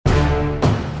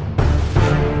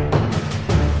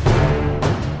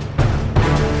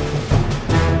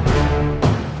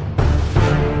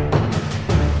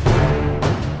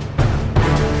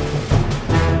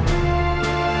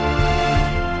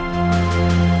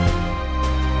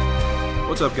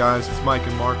What's up, guys? It's Mike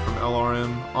and Mark from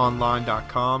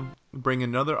LRMonline.com, bringing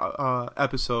another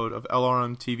episode of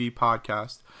LRM TV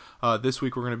podcast. This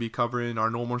week we're going to be covering our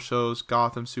normal shows: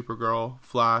 Gotham, Supergirl,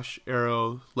 Flash,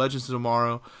 Arrow, Legends of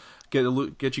Tomorrow.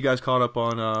 Get you guys caught up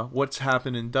on what's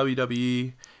happened in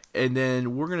WWE, and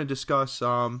then we're going to discuss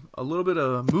a little bit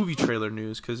of movie trailer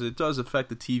news, because it does affect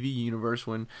the TV universe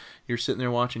when you're sitting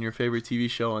there watching your favorite TV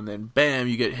show and then bam,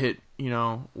 you get hit,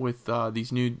 with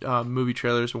these new movie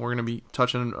trailers. And we're going to be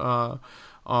touching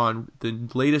on the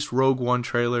latest Rogue One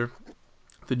trailer,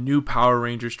 the new Power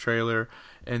Rangers trailer,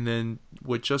 and then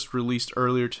what just released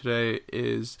earlier today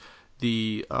is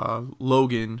the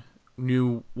Logan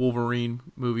new Wolverine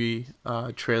movie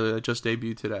trailer that just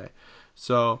debuted today.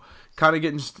 So kind of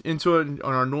getting into it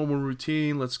on our normal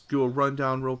routine, let's do a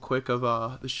rundown real quick of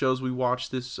the shows we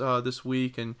watched this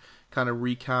week and kind of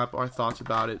recap our thoughts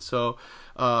about it. So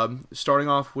starting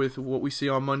off with what we see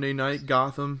on Monday night,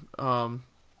 Gotham.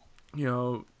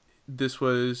 This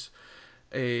was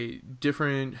a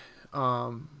different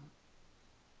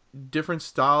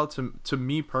style to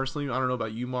me personally. I don't know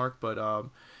about you, Mark, but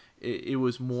it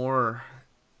was more.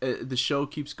 The show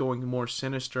keeps going more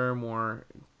sinister, more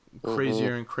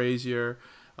crazier and crazier,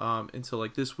 until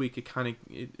like this week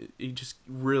it just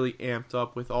really amped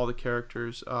up with all the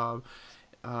characters,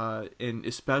 and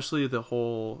especially the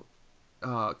whole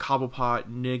Cobblepot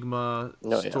Enigma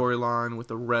storyline with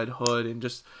the Red Hood, and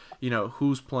just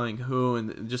who's playing who,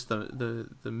 and just the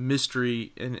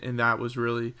mystery, and that was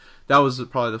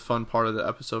probably the fun part of the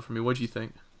episode for me. What do you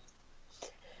think?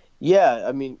 Yeah,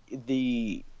 I mean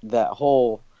that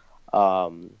whole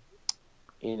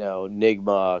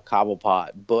Enigma,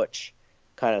 Cobblepot, Butch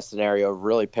kind of scenario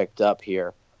really picked up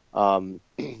here.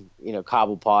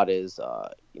 Cobblepot is,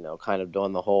 kind of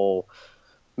doing the whole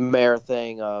mayor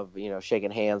thing of,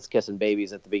 shaking hands, kissing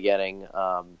babies at the beginning.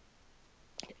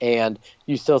 And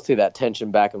you still see that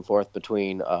tension back and forth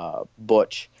between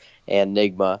Butch and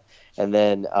Enigma. And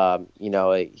then,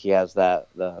 he has the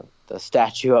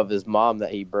statue of his mom that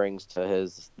he brings to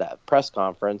that press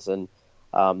conference. And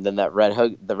then the Red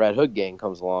Hood gang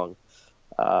comes along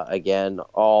again,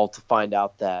 all to find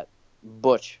out that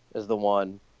Butch is the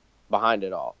one behind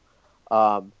it all.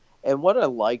 And what I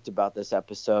liked about this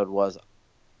episode was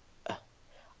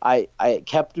it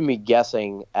kept me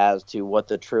guessing as to what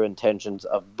the true intentions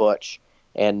of Butch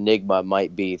and Enigma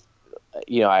might be.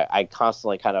 I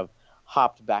constantly kind of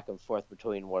hopped back and forth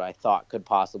between what I thought could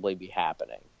possibly be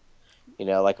happening.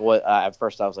 At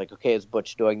first I was like, okay, is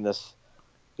Butch doing this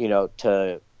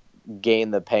to gain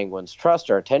the Penguin's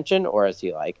trust or attention, or is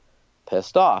he like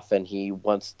pissed off and he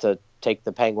wants to take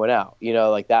the Penguin out,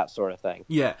 like that sort of thing.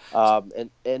 Yeah.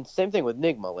 And same thing with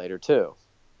Enigma later too.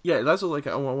 Yeah, that's what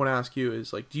I want to ask you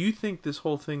is, do you think this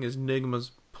whole thing is Enigma's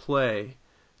play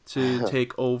to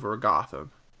take over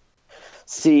Gotham?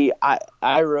 See,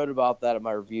 I wrote about that in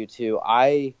my review too.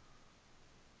 I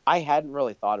hadn't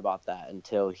really thought about that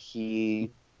until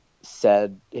he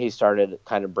said he started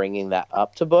kind of bringing that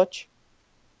up to Butch,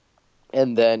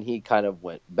 and then he kind of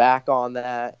went back on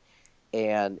that,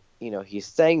 and he's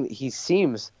saying he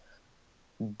seems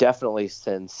definitely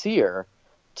sincere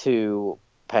to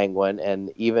Penguin,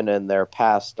 and even in their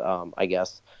past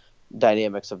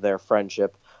dynamics of their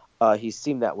friendship, he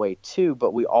seemed that way too.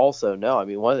 But we also know,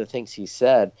 one of the things he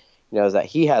said is that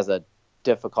he has a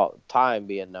difficult time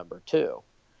being number two.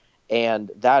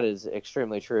 And that is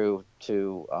extremely true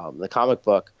to the comic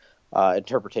book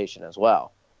interpretation as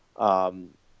well.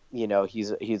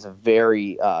 He's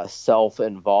very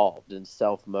self-involved and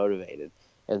self-motivated.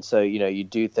 And so, you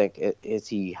do think, is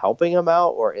he helping him out,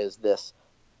 or is this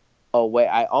a way?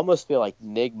 I almost feel like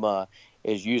Enigma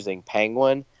is using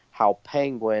Penguin, how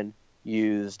Penguin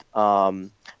used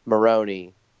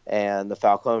Maroni and the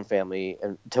Falcone family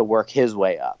to work his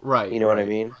way up. Right. What I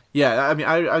mean? Yeah,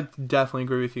 I definitely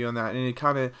agree with you on that. And it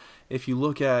kind of, if you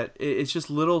look at it, it's just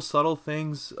little subtle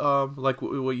things, like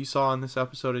what you saw in this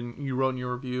episode and you wrote in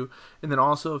your review. And then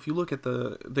also, if you look at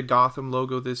the Gotham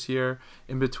logo this year,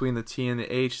 in between the T and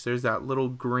the H, there's that little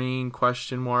green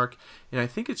question mark. And I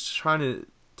think it's trying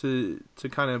to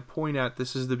kind of point at,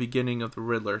 this is the beginning of the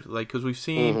Riddler. Because we've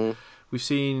seen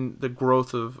the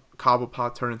growth of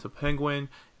Cobblepot turn into Penguin,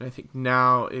 and I think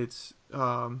now it's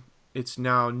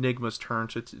now Enigma's turn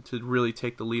to really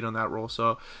take the lead on that role.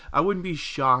 So I wouldn't be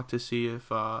shocked to see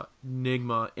if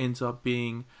Enigma ends up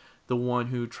being the one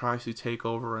who tries to take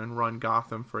over and run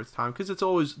Gotham for its time,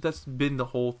 because that's been the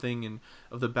whole thing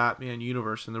of the Batman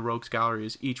universe and the Rogues Gallery,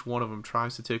 is each one of them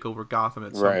tries to take over Gotham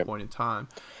at some point in time.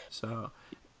 So,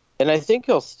 and I think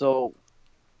he'll still.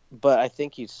 But I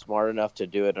think he's smart enough to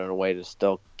do it in a way to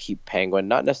still keep Penguin,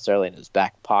 not necessarily in his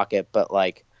back pocket, but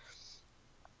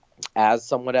as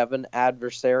somewhat of an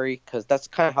adversary, because that's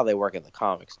kind of how they work in the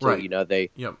comics too. Right. You know, they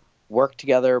Yep. work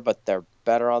together, but they're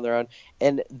better on their own.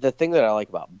 And the thing that I like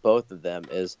about both of them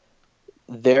is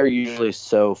they're usually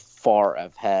so far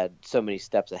ahead, so many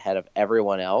steps ahead of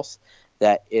everyone else,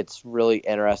 that it's really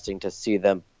interesting to see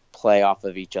them play off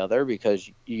of each other, because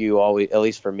you always, at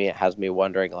least for me, it has me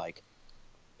wondering, like,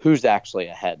 who's actually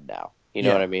ahead now. You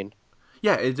know what Yeah. I mean?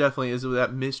 Yeah, it definitely is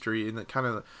that mystery, and that kind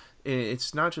of,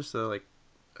 it's not just a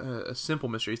simple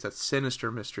mystery. It's that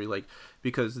sinister mystery, like,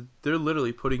 because they're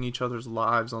literally putting each other's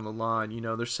lives on the line. You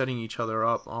know, they're setting each other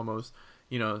up almost.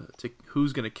 You know, to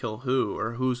who's gonna kill who,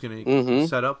 or who's gonna Mm-hmm.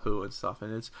 set up who and stuff.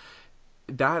 And it's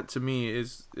that, to me,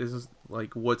 is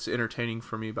like what's entertaining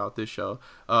for me about this show.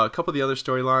 A couple of the other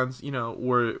storylines, you know,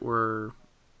 were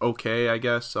okay, I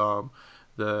guess.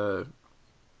 The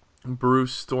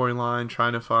Bruce storyline,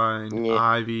 trying to find Yeah.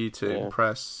 Ivy to Yeah.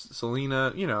 impress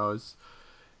Selena, you know,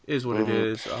 is what it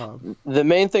Mm-hmm. is. The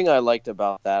main thing I liked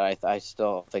about that, I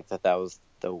still think that was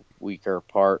the weaker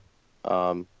part,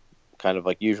 kind of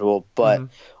like usual. But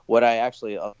Mm-hmm. what I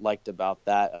actually liked about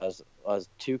that as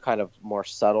two kind of more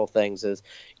subtle things is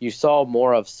you saw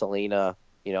more of Selena,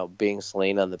 you know, being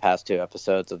Selena in the past two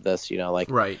episodes of this, you know, like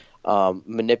Right.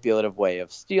 manipulative way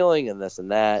of stealing and this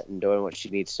and that and doing what she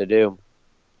needs to do.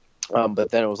 But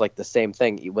then it was like the same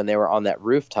thing when they were on that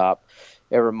rooftop.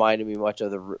 It reminded me much of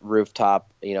the rooftop,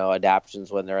 you know,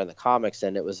 adaptions when they're in the comics,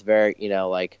 and it was very, you know,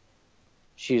 like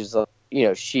she's, you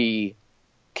know, she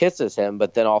kisses him,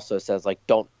 but then also says like,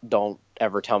 don't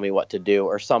ever tell me what to do,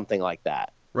 or something like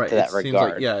that, Right. to It that seems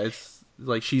like, regard. yeah, it's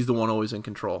like she's the one always in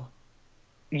control.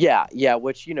 Yeah, yeah,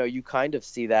 which, you know, you kind of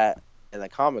see that in the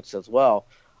comics as well.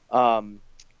 And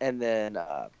then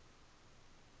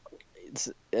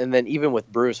even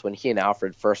with Bruce, when he and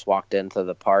Alfred first walked into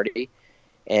the party,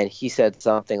 and he said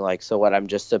something like, "So what? I'm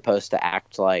just supposed to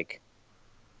act like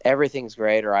everything's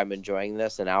great, or I'm enjoying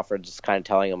this?" And Alfred's just kind of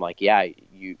telling him like, "Yeah,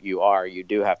 you are. You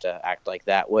do have to act like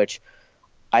that," which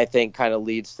I think kind of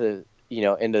leads to, you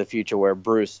know, into the future where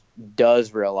Bruce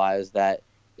does realize that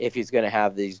if he's going to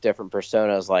have these different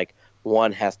personas, like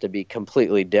one has to be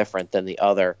completely different than the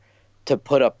other to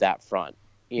put up that front.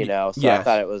 You know, so I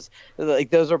thought Yes. it was like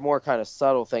those are more kind of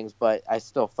subtle things, but I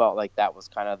still felt like that was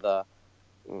kind of the,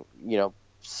 you know,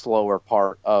 slower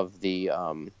part of the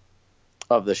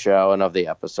show and of the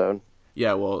episode.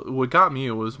 Yeah, well, what got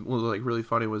me was like really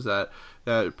funny was that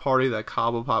party that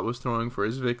Cobblepot was throwing for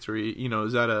his victory. You know,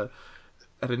 is at a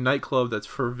nightclub that's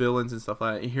for villains and stuff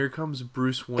like that. And here comes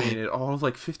Bruce Wayne at all of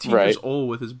like 15 years Right. old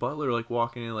with his butler like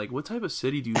walking in. Like, what type of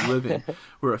city do you live in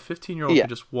where a 15-year-old Yeah. can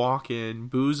just walk in,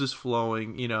 booze is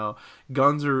flowing, you know,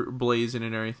 guns are blazing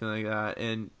and everything like that.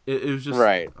 And it was just,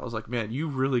 Right. I was like, man, you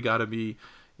really got to be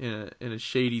in a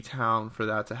shady town for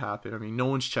that to happen. I mean, no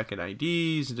one's checking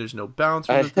IDs. There's no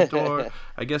bouncers at the door.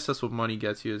 I guess that's what money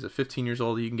gets you. As a 15 years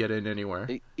old, you can get in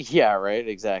anywhere. Yeah. Right.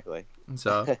 Exactly. And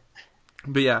so,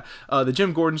 but yeah, the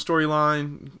Jim Gordon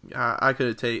storyline, I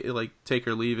could take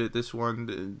or leave it. This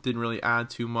one didn't really add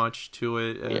too much to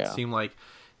it. It Yeah. seemed like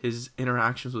his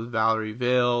interactions with Valerie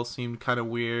Vale seemed kind of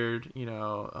weird, you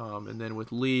know, and then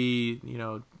with Lee, you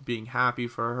know, being happy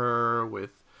for her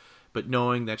but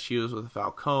knowing that she was with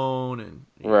Falcone, and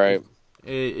Right.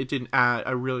 it didn't add.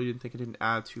 I really didn't think it didn't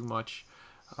add too much.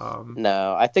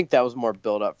 No, I think that was more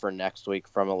build up for next week,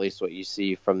 from at least what you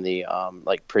see from the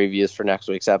like previews for next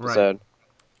week's Right. episode.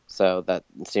 So that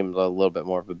seemed a little bit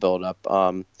more of a build up.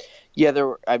 Yeah, there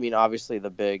were, I mean, obviously the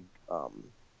big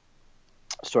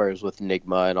story was with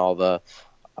Enigma and all the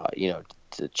you know,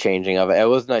 the changing of it. It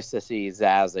was nice to see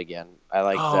Zaz again. I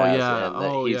like Oh Zaz, yeah, and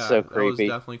oh he's yeah, so that was creepy.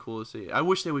 definitely cool to see. I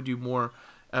wish they would do more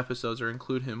episodes or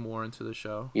include him more into the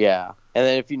show. Yeah, and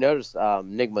then if you notice,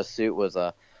 Enigma's suit was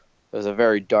a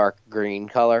very dark green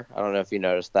color. I don't know if you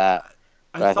noticed that,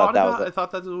 but I thought that was I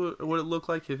thought that's what it looked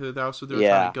like, if that was what they were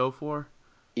trying to yeah, go for.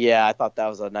 yeah. I thought that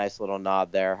was a nice little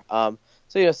nod there. So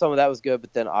you know, some of that was good,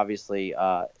 but then obviously,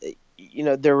 you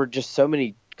know, there were just so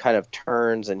many kind of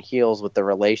turns and heels with the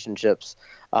relationships,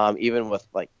 even with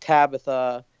like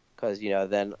Tabitha, because you know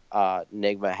then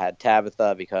Enigma had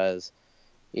Tabitha because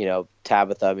you know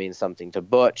Tabitha means something to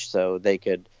Butch, so they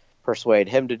could persuade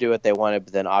him to do what they wanted.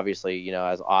 But then obviously, you know,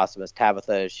 as awesome as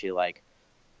Tabitha is, she like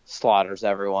slaughters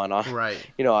everyone on Right.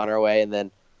 you know on her way, and then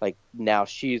like now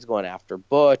she's going after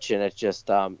Butch, and it's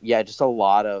just yeah, just a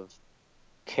lot of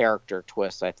character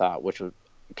twists, I thought, which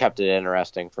kept it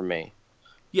interesting for me.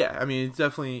 Yeah, I mean, it's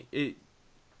definitely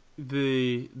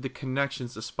the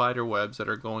connections, the spider webs that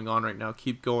are going on right now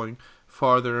keep going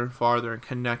farther and farther and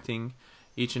connecting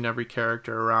each and every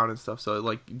character around and stuff. So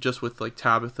like just with like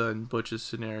Tabitha and Butch's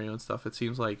scenario and stuff, it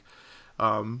seems like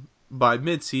by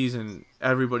mid-season,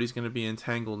 everybody's going to be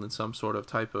entangled in some sort of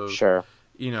type of, Sure.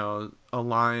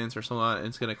 alliance or something like that, and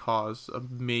it's going to cause a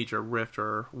major rift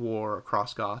or war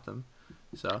across Gotham.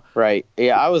 So Right.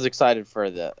 Yeah, I was excited for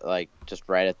the just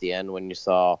right at the end when you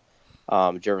saw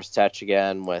Jervis Tetch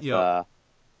again with Yep.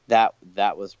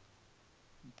 That was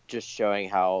just showing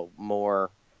how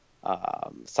more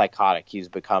psychotic he's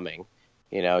becoming.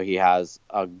 He has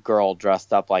a girl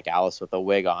dressed up like Alice with a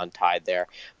wig on tied there.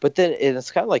 But then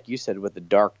it's kind of like you said with the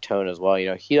dark tone as well.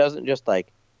 He doesn't just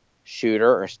shoot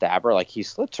her or stab her. Like he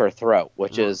slits her throat,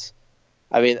 which is,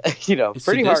 I mean, it's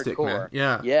pretty sadistic, hardcore. man.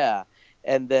 Yeah. Yeah.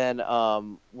 And then,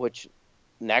 which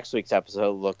next week's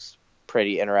episode looks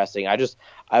pretty interesting.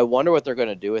 I wonder what they're going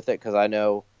to do with it, because I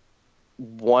know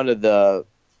one of the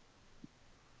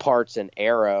parts in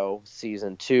Arrow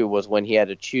season 2 was when he had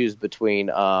to choose between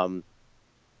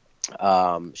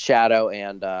Shadow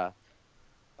and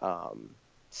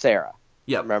Sarah.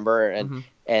 Yeah. Remember?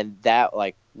 And that,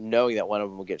 knowing that one of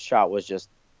them would get shot was just,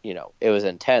 it was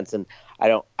intense. And I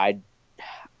don't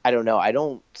know. I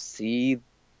don't see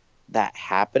that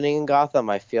happening in Gotham.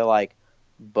 I feel like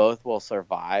both will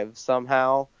survive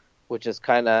somehow, which is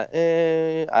kind of,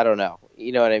 I don't know.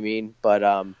 You know what I mean?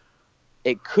 But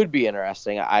it could be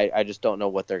interesting. I just don't know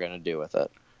what they're going to do with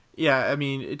it. Yeah, I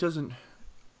mean, it doesn't...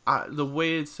 the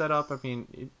way it's set up, I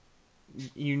mean,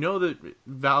 that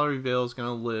Valerie Vale is going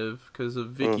to live because of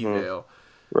Vicky Vale.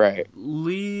 Right.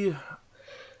 Lee,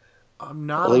 I'm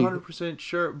not 100%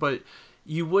 sure, but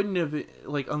you wouldn't have...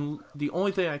 the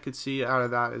only thing I could see out of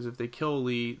that is if they kill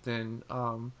Lee, then...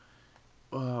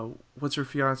 what's her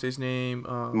fiance's name?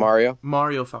 Mario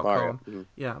Falcone. Mario. Mm-hmm.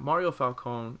 Yeah, Mario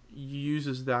Falcone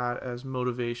uses that as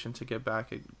motivation to get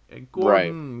back at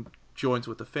Gordon, right. Joins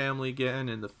with the family again,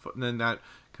 and then that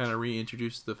kind of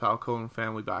reintroduces the Falcone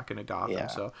family back into Gotham. Yeah.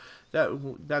 So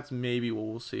that's maybe what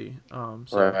we'll see.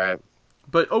 Right.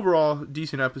 But overall,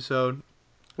 decent episode.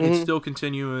 It's still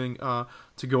continuing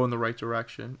to go in the right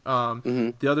direction.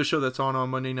 The other show that's on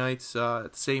Monday nights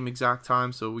at the same exact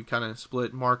time, so we kind of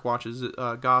split. Mark watches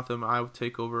Gotham. I would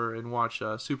take over and watch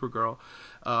Supergirl.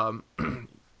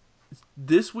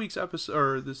 This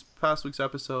past week's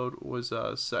episode was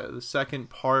the second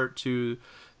part to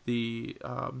the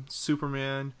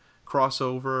Superman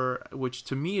crossover, which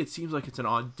to me it seems like it's an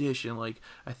audition.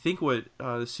 I think what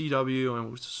the CW,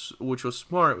 and which was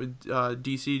smart with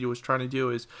DC, was trying to do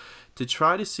is to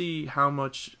try to see how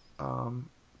much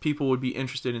people would be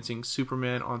interested in seeing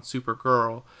Superman on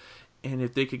Supergirl, and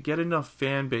if they could get enough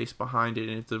fan base behind it,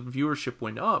 and if the viewership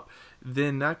went up,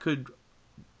 then that could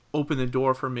open the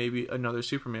door for maybe another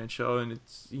Superman show, and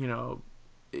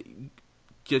it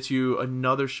gets you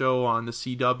another show on the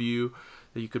CW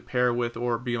that you could pair with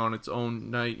or be on its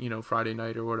own night, Friday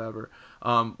night or whatever.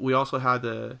 We also had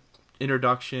the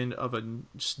introduction of a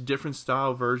different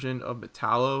style version of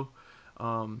Metallo,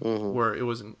 where it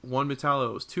wasn't one Metallo,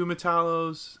 it was two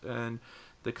Metallos, and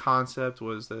the concept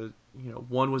was that,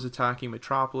 one was attacking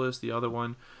Metropolis, the other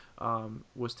one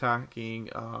was attacking,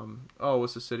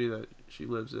 what's the city that she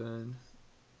lives in?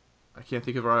 I can't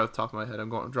think of it right off the top of my head.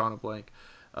 I'm drawing a blank.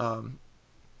 And,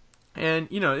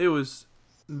 it was...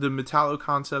 The Metallo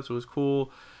concept was cool.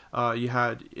 You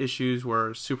had issues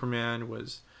where Superman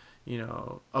was,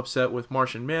 upset with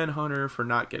Martian Manhunter for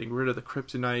not getting rid of the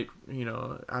kryptonite,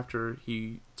 after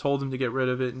he told him to get rid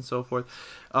of it and so forth.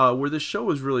 Where the show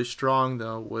was really strong,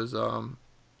 though, was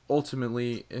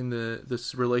ultimately in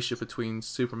this relationship between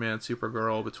Superman and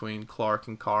Supergirl, between Clark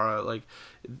and Kara.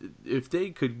 If they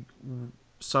could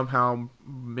somehow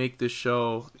make this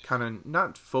show kind of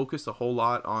not focus a whole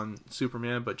lot on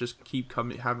Superman, but just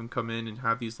have him come in and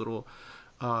have these little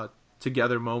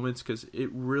together moments, because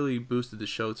it really boosted the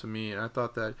show to me. And I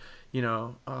thought that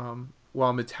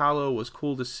while Metallo was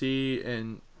cool to see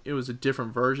and it was a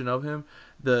different version of him,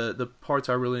 the parts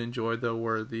I really enjoyed though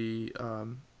were the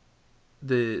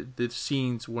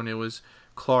scenes when it was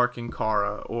Clark and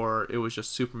Kara, or it was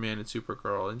just Superman and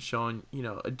Supergirl, and showing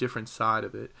a different side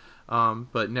of it.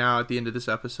 But now at the end of this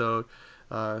episode,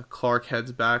 Clark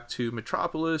heads back to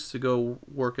Metropolis to go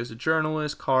work as a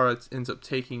journalist. Kara ends up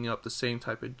taking up the same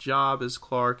type of job as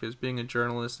Clark, as being a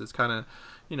journalist. It's kind of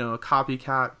a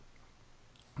copycat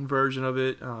version of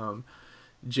it.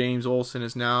 James Olsen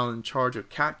is now in charge of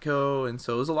Catco, and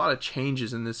so there's a lot of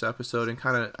changes in this episode,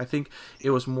 and I think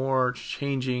it was more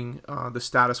changing the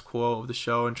status quo of the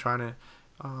show and trying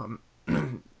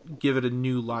to give it a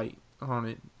new light on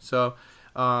it. So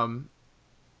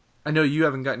I know you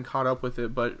haven't gotten caught up with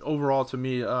it, but overall to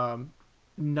me,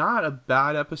 not a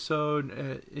bad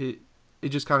episode. It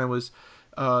just kind of was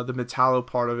the Metallo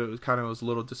part of it was a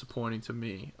little disappointing to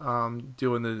me.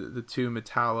 Doing the two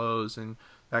Metallos and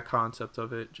that concept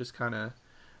of it just kind of,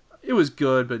 it was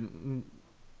good, but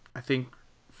I think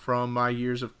from my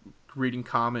years of reading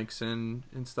comics and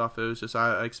stuff, it was just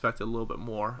I expected a little bit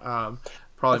more.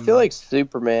 I feel like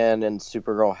Superman and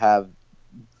Supergirl have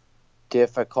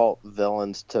difficult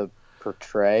villains to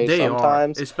portray they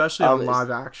sometimes, are, especially on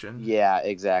live action. Yeah,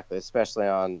 exactly. Especially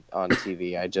on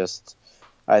TV.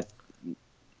 I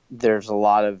there's a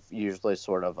lot of usually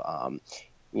sort of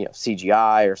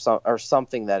CGI or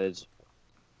something that is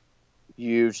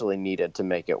usually needed to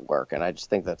make it work, and I just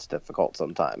think that's difficult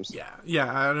sometimes. Yeah.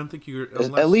 I don't think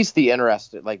at least the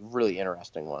really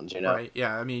interesting ones, Right.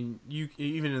 Yeah. I mean, you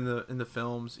even in the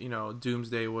films,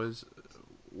 Doomsday was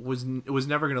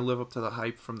never going to live up to the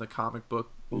hype from the comic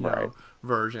book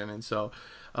version, and so,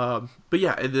 but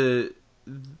yeah,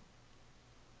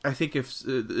 I think if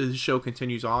the show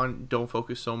continues on, don't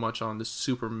focus so much on the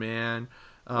Superman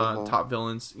top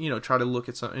villains. Try to look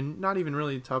at some, and not even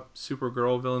really top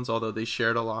Supergirl villains, although they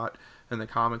shared a lot in the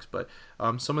comics. But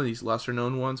some of these lesser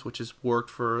known ones, which has worked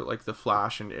for like the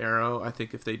Flash and Arrow, I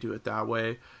think if they do it that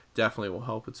way, definitely will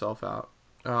help itself out.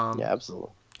 Yeah, absolutely.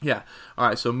 Yeah. All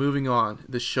right. So moving on,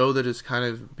 the show that has kind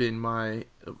of been my,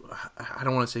 I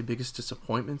don't want to say biggest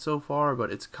disappointment so far,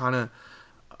 but it's kind of,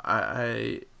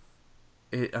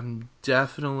 I'm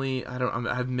definitely, I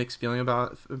have mixed feeling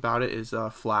about it, is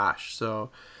Flash.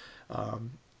 So,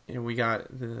 we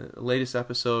got the latest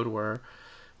episode where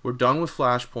we're done with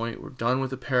Flashpoint, we're done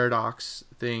with the paradox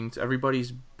things,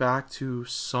 everybody's back to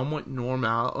somewhat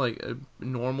normalcy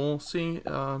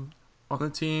on the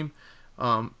team.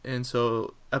 And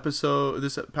so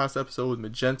this past episode with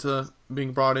Magenta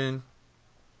being brought in,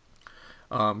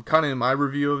 kind of in my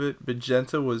review of it,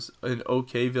 Magenta was an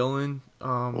okay villain.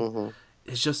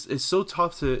 It's so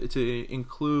tough to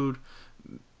include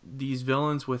these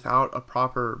villains without a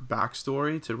proper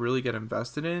backstory to really get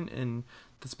invested in, and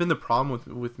that's been the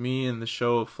problem with me and the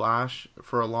show Flash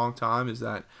for a long time, is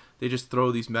that they just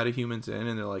throw these metahumans in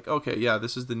and they're like, okay, yeah,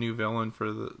 this is the new villain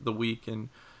for the week, and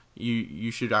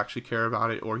you should actually care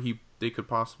about it, or they could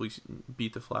possibly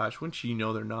beat the Flash, which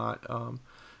they're not.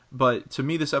 But to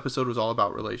me, this episode was all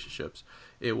about relationships.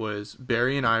 It was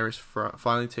Barry and Iris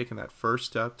finally taking that first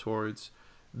step towards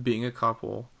being a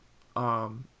couple.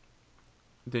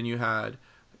 Then you had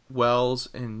Wells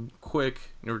and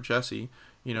Quick, or Jesse,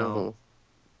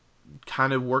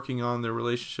 kind of working on their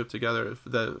relationship together,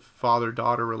 the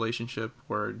father-daughter relationship,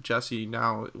 where Jesse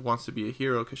now wants to be a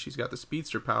hero because she's got the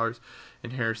speedster powers,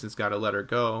 and Harrison's got to let her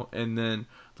go. And then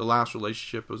the last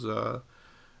relationship was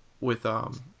with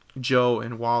Joe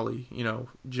and Wally.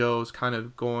 Joe's kind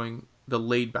of going the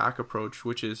laid-back approach,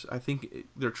 which is, I think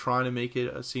they're trying to make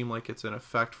it seem like it's an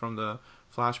effect from the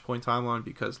Flashpoint timeline,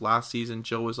 because last season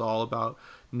Joe was all about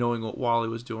knowing what Wally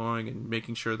was doing and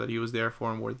making sure that he was there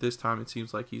for him, where this time it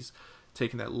seems like he's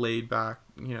taking that laid-back,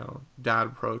 dad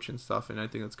approach and stuff, and I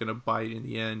think that's going to bite in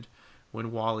the end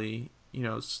when Wally,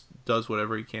 does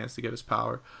whatever he can to get his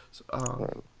power.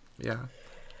 So, yeah.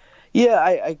 Yeah,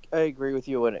 I agree with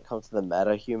you when it comes to the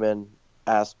meta-human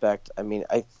aspect. I mean,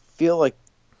 I feel like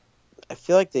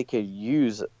they could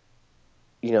use,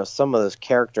 some of those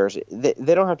characters. They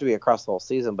don't have to be across the whole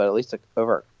season, but at least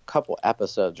over a couple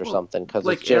episodes or something. Cause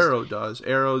like Arrow does.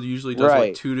 Arrow usually does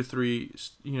like 2 to 3,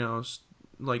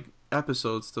 like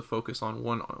episodes to focus on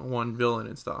one villain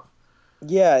and stuff.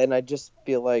 Yeah, and I just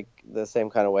feel like the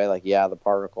same kind of way. Like, yeah, the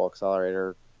particle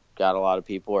accelerator got a lot of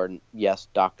people, or yes,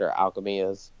 Dr. Alchemy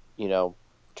is,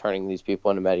 turning these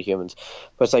people into metahumans.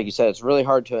 But it's like you said, it's really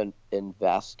hard to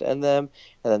invest in them,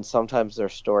 and then sometimes their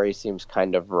story seems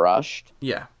kind of rushed.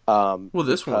 Yeah. Well,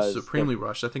 this one was supremely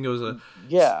rushed. I think it was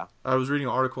I was reading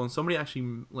an article, and somebody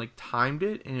actually timed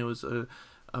it, and it was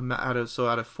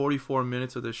out of 44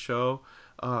 minutes of the show,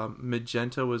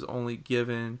 Magenta was only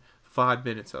given 5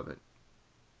 minutes of it.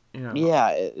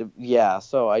 Yeah.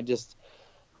 So I just,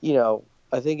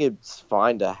 I think it's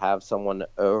fine to have someone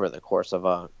over the course of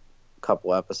a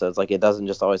couple episodes. Like, it doesn't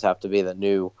just always have to be the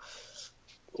new,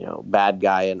 bad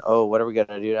guy, and what are we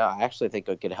gonna do now? I actually think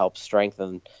it could help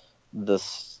strengthen the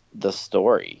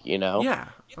story. Yeah.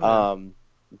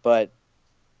 But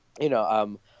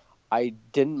I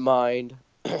didn't mind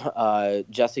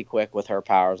Jessie Quick with her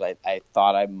powers. I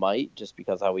thought I might, just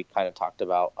because how we kind of talked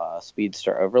about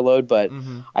speedster overload, but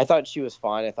I thought she was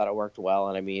fine. I thought it worked well,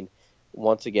 and I mean,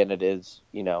 once again, it is,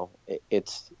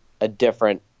 it's a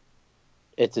different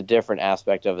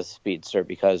aspect of a speedster,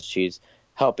 because she's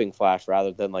helping Flash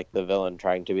rather than like the villain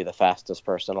trying to be the fastest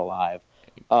person alive.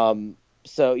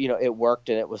 So, it worked,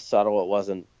 and it was subtle. It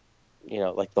wasn't,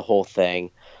 like the whole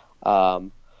thing. But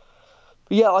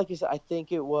Yeah, like I said, I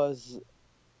think it was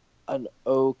an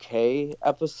okay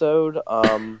episode.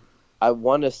 I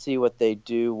want to see what they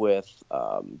do with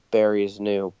Barry's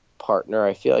new partner.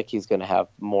 I feel like he's going to have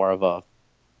more of a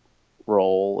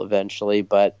role eventually,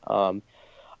 but I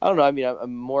don't know. I mean,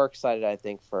 I'm more excited, I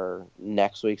think, for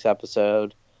next week's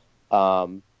episode.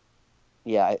 Um,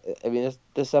 yeah, I mean,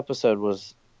 this episode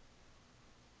was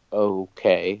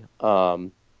okay,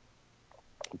 but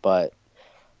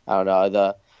I don't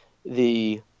know.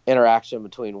 The interaction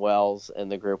between Wells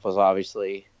and the group was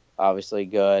obviously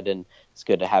good, and it's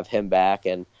good to have him back.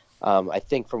 And I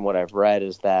think from what I've read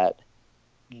is that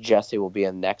Jesse will be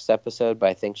in next episode, but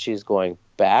I think she's going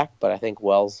back. But I think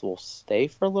Wells will stay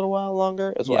for a little while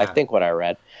longer. Is what I Yeah. think what I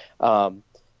read,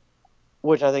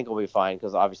 which I think will be fine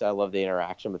because obviously I love the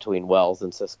interaction between Wells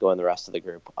and Cisco and the rest of the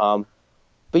group. But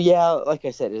yeah, like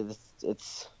I said,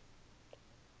 it's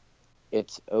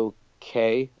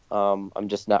okay. I'm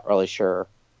just not really sure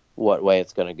what way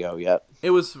it's going to go yet. It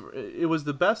was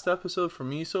the best episode for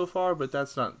me so far, but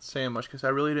that's not saying much because I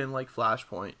really didn't like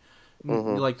Flashpoint.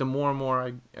 Mm-hmm. Like the more and more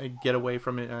I get away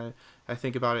from it, I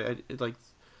think about it.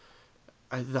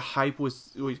 The hype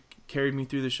was carried me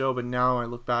through the show, but now I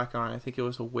look back on it, I think it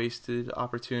was a wasted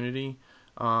opportunity.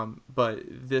 But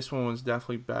this one was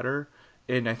definitely better,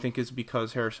 and I think it's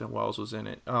because Harrison Wells was in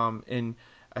it. And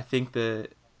I think that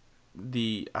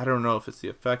I don't know if it's the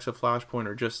effects of Flashpoint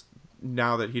or just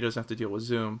now that he doesn't have to deal with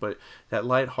Zoom, but that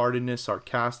lightheartedness,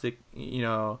 sarcastic,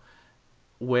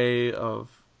 way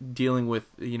of dealing with,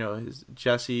 his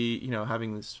Jesse,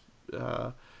 having this,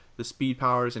 the speed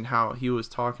powers and how he was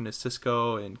talking to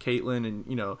Cisco and Caitlin and,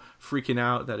 freaking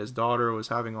out that his daughter was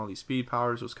having all these speed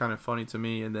powers was kind of funny to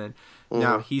me. And then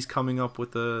now he's coming up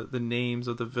with the names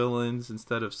of the villains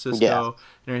instead of Cisco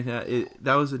and everything.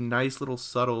 That was a nice little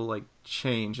subtle like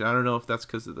change. And I don't know if that's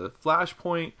because of the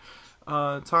Flashpoint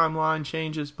timeline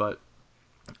changes, but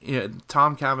yeah,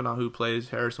 Tom Cavanaugh, who plays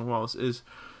Harrison Wells, is,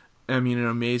 I mean, an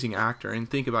amazing actor. And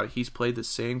think about it, he's played the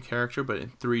same character but in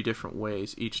 3 different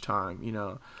ways each time.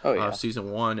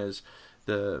 Season 1 is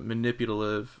the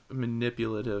manipulative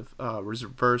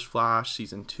Reverse Flash.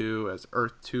 Season 2 as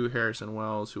Earth 2 Harrison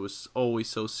Wells, who was always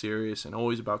so serious and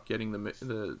always about getting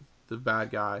the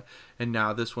bad guy. And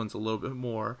now this one's a little bit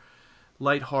more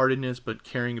lightheartedness, but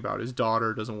caring about his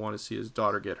daughter, doesn't want to see his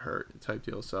daughter get hurt type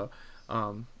deal. So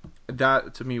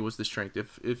that to me was the strength.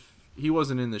 If he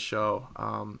wasn't in the show,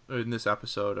 in this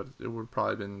episode, it would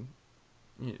probably been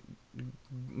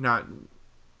not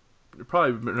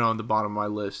probably been on the bottom of my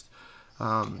list.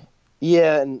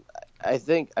 Yeah, and I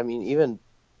think, I mean,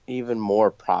 even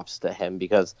more props to him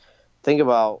because think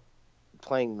about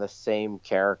playing the same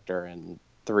character in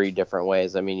 3 different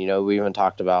ways. I mean, we even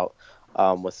talked about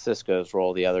with Cisco's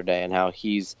role the other day and how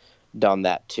he's done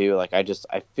that too. Like I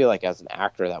feel like as an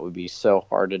actor that would be so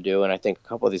hard to do, and I think a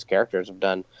couple of these characters have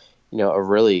done a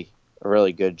really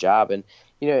good job. And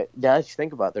now that you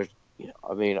think about it,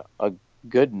 there's a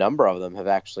good number of them have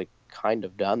actually kind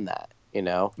of done that.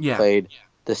 Played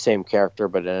the same character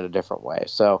but in a different way.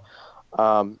 So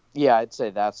I'd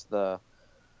say that's the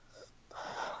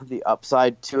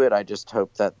upside to it. I just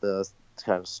hope that the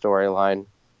kind of storyline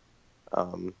I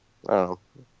don't know,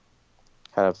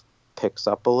 kind of picks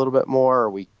up a little bit more, or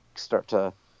we start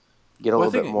to get a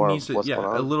little bit more of what's going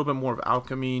on. A little bit more of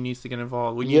alchemy needs to get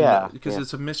involved. Because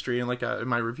it's a mystery, and like in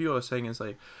my review I was saying is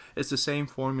like it's the same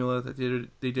formula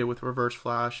that they did with Reverse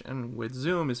Flash and with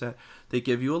Zoom, is that they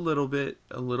give you a little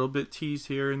bit teased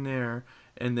here and there,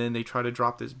 and then they try to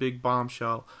drop this big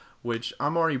bombshell, which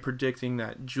I'm already predicting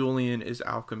that Julian is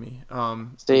alchemy.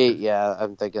 I'm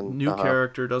thinking new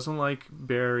character, doesn't like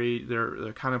Barry.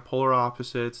 They're kind of polar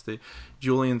opposites.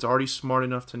 Julian's already smart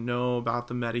enough to know about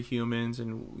the metahumans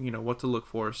and what to look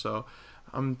for. So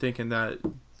I'm thinking that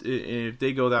if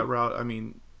they go that route, I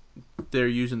mean, they're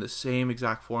using the same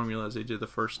exact formula as they did the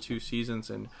first 2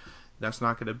 seasons, and that's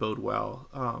not going to bode well.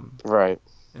 Right.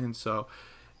 And so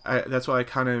that's why I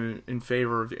kind of in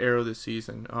favor of Arrow this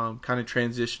season. Kind of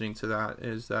transitioning to that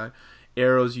is that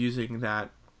Arrow's using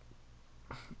that.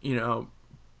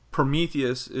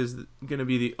 Prometheus is going to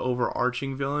be the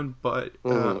overarching villain, but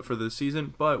for the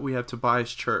season. But we have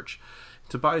Tobias Church.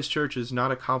 Tobias Church is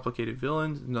not a complicated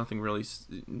villain. Nothing really,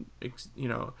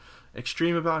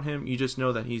 extreme about him. You just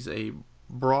know that he's a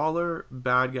brawler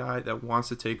bad guy that wants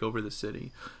to take over the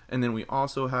city. And then we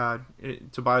also had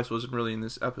Tobias wasn't really in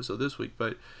this episode this week,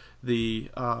 but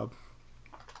the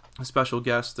special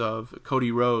guest of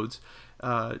Cody Rhodes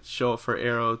show up for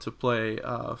Arrow to play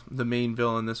the main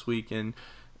villain this week, and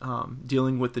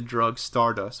dealing with the drug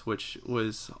Stardust, which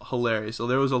was hilarious. So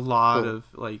there was a lot of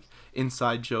like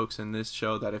inside jokes in this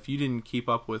show that if you didn't keep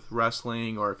up with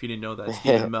wrestling, or if you didn't know that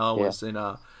Stephen Amell was in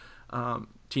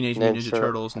Teenage Mutant Ninja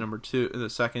Turtles #2, the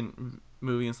second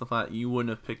movie and stuff like that, you wouldn't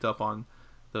have picked up on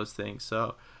those things.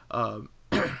 So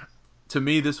to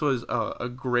me, this was a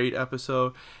great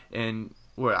episode, and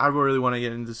what I really want to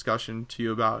get in discussion to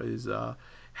you about is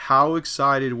how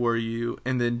excited were you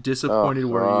and then disappointed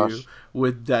were you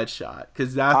with Deadshot?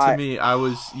 Because that, to me, I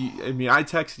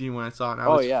texted you when I saw it, and I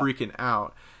was freaking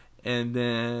out. And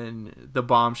then the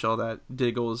bombshell that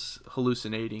Diggle's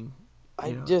hallucinating.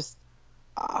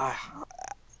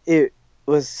 It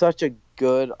was such a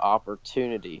good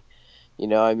opportunity. You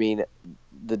know, I mean,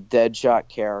 the Deadshot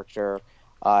character,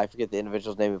 I forget the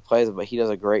individual's name who plays it, but he does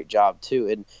a great job too.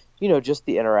 And, you know, just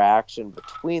the interaction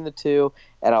between the two.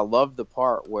 And I love the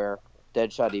part where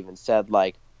Deadshot even said,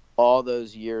 like, all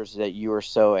those years that you were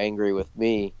so angry with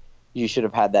me, you should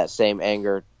have had that same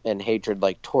anger and hatred,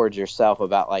 like, towards yourself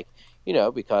about, like, you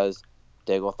know, because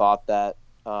Diggle thought that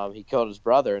he killed his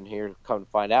brother, and here come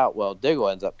to find out, well, Diggle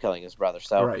ends up killing his brother.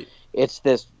 So it's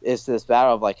this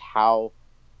battle of, like, how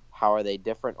are they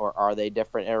different, or are they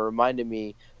different? And it reminded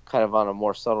me, kind of on a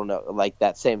more subtle note, like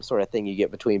that same sort of thing you get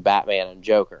between Batman and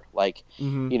Joker. Like,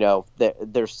 you know,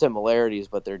 there's similarities,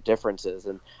 but there are differences.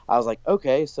 And I was like,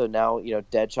 okay, so now, you know,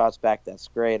 Deadshot's back. That's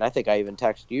great. And I think I even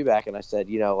texted you back and I said,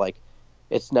 you know, like,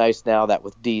 it's nice now that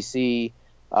with DC,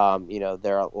 you know,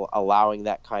 they're allowing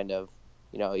that kind of,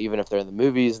 you know, even if they're in the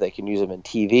movies, they can use them in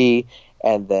TV.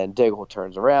 And then Diggle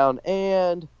turns around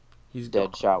and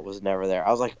Deadshot was never there.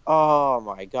 I was like, oh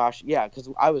my gosh. Yeah, because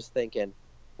I was thinking,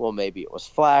 well, maybe it was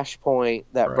Flashpoint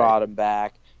that brought him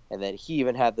back, and then he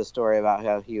even had the story about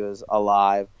how he was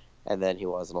alive, and then he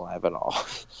wasn't alive at all.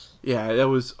 Yeah, that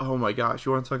was, oh my gosh.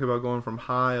 You want to talk about going from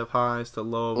high of highs to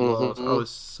low of lows. I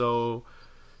was so,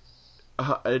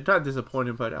 not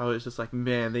disappointed, but I was just like,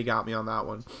 man, they got me on that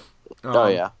one.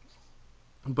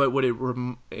 But what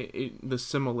the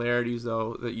similarities,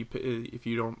 though, that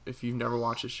if you've never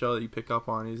watched a show, that you pick up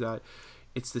on is that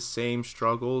it's the same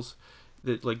struggles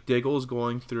that, like, Diggle's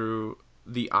going through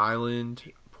the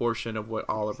island portion of what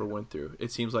Oliver went through.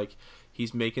 It seems like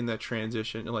he's making that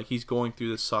transition, like he's going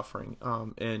through the suffering.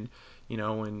 And you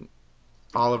know, when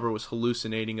Oliver was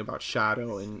hallucinating about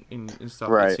Shadow and stuff,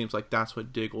 it seems like that's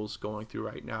what Diggle's going through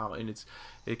right now. And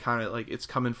it kind of like it's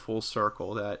coming full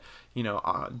circle that, you know,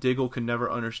 Diggle could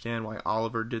never understand why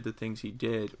Oliver did the things he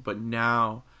did, but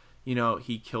now, you know,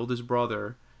 he killed his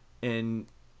brother, and,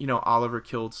 you know, Oliver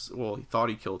he thought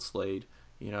he killed Slade,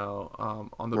 you know,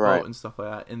 on the boat and stuff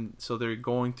like that. And so they're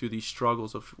going through these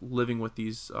struggles of living with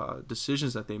these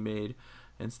decisions that they made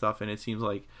and stuff. And it seems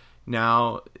like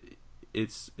now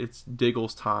it's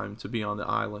Diggle's time to be on the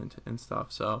island and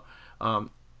stuff. So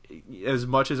as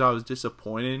much as I was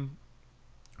disappointed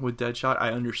with Deadshot,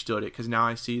 I understood it, because now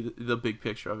I see the big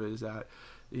picture of it is that,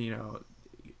 you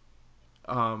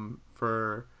know,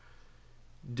 for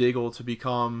Diggle to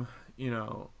become, you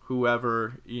know,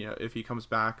 whoever, you know, if he comes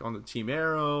back on the Team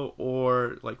Arrow,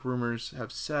 or like rumors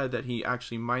have said that he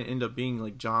actually might end up being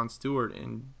like Jon Stewart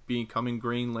and becoming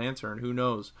Green Lantern, who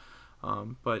knows.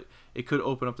 But it could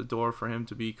open up the door for him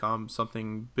to become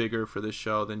something bigger for this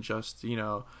show than just, you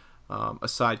know, a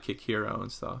sidekick hero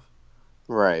and stuff.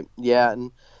 Right. Yeah.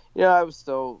 And, you know, I was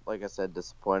still, like I said,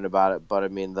 disappointed about it. But, I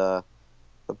mean, the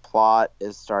plot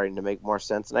is starting to make more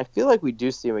sense. And I feel like we do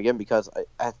see him again, because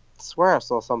I swear I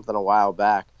saw something a while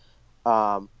back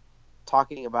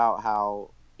talking about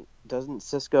how doesn't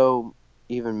Cisco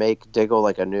even make Diggle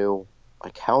like a new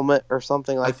like helmet or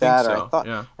something like that? So,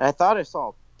 and I thought I saw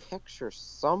a picture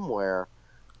somewhere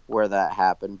where that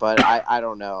happened, but I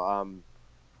don't know.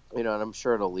 You know, and I'm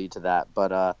sure it'll lead to that.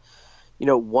 But you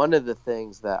know, one of the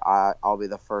things that I'll be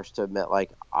the first to admit,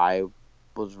 like, I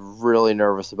was really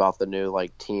nervous about the new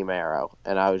like Team Arrow,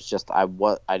 and I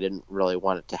didn't really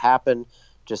want it to happen,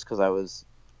 just because I was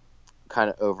kind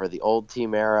of over the old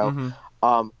Team Arrow.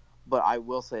 But I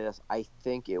will say this, I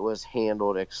think it was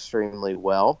handled extremely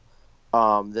well,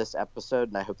 this episode,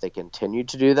 and I hope they continue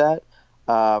to do that,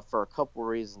 for a couple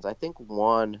reasons. I think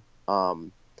one,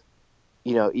 you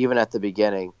know, even at the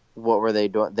beginning, what were they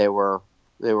doing? They were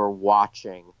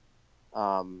watching,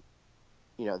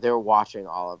 you know, they were watching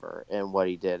Oliver and what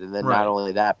he did. And then not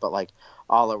only that, but like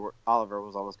Oliver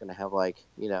was almost going to have, like,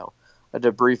 you know, a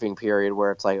debriefing period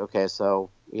where it's like, okay, so,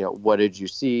 you know, what did you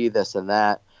see, this and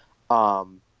that.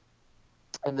 And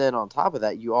then on top of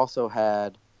that, you also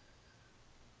had,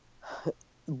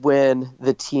 when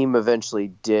the team eventually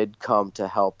did come to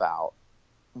help out,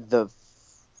 the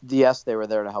yes, they were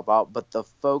there to help out, but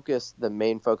the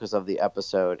main focus of the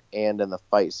episode and in the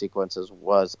fight sequences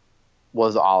was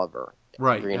Oliver,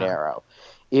 Right. Green Yeah. Arrow.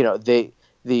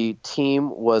 The team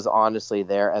was honestly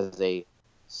there as a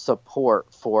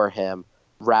support for him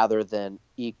rather than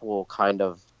equal kind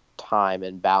of time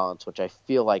and balance, which I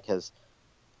feel like has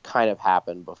kind of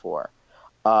happened before.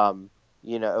 And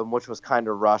which was kind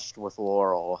of rushed with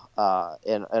Laurel,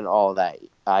 and all of that.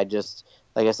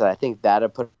 Like I said, I think that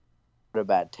had put a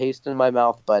bad taste in my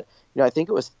mouth, but I think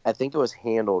it was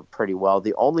handled pretty well.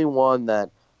 The only one that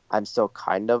I'm still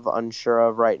kind of unsure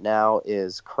of right now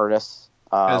is Curtis,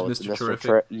 As with Mr.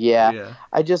 Terrific. Yeah, Yeah.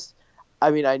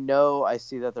 I know I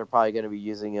see that they're probably going to be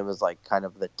using him as like kind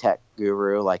of the tech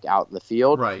guru, like out in the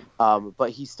field. Right.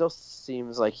 But he still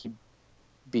seems like he'd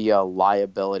be a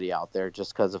liability out there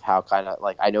just because of how kind of,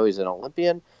 like, I know he's an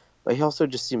Olympian, but he also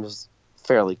just seems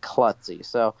fairly klutzy.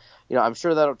 So, I'm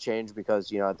sure that'll change because,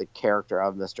 the character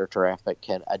of Mr. Terrific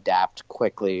can adapt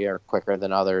quickly or quicker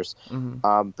than others.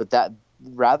 Mm-hmm. But that,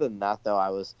 rather than that though, I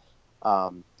was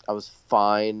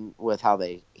fine with how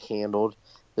they handled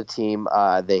the team.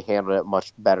 They handled it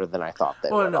much better than I thought they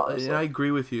would. No, Honestly. and I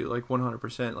agree with you, like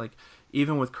 100%. Like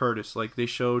even with Curtis, like they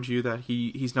showed you that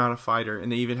he's not a fighter,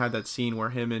 and they even had that scene where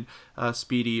him and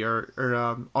Speedy or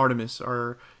Artemis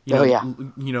are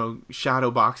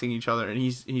shadow boxing each other, and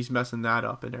he's messing that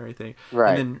up and everything.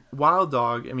 Right. And then Wild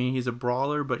Dog, I mean, he's a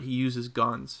brawler, but he uses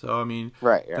guns, so I mean,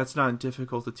 right. Yeah. That's not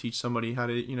difficult to teach somebody how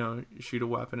to shoot a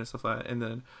weapon and stuff like that. And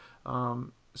then,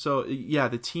 so yeah,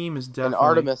 the team is definitely. And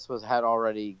Artemis had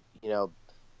already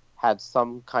had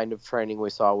some kind of training.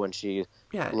 We saw when she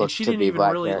and she didn't even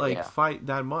really fight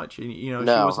that much, and she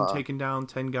wasn't taking down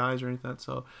 10 guys or anything like that.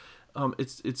 So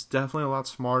it's definitely a lot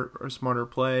smarter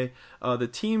play. The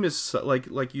team is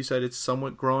like you said, it's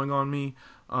somewhat growing on me.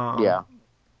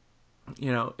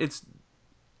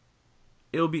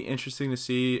 It'll be interesting to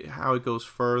see how it goes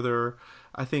further.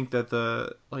 I think that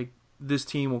this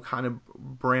team will kind of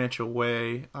branch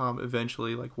away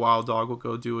eventually. Like Wild Dog will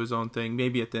go do his own thing,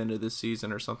 maybe at the end of this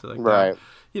season or something like that.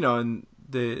 And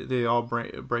they all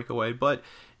break away. But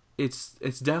it's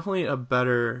definitely a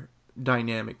better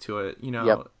dynamic to it.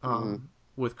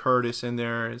 With Curtis in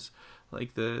there as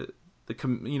like the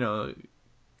comedian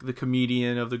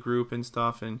of the group and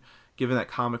stuff, and giving that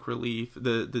comic relief.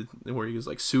 The where he was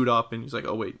like suit up and he's like,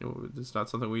 oh wait, no, it's not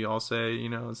something we all say,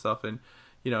 and stuff. And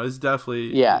it's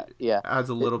definitely adds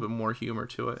a little bit more humor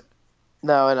to it.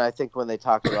 No, and I think when they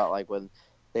talk about like when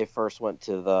they first went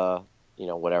to the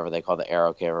whatever they call the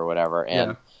Arrow Cave or whatever,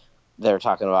 and they're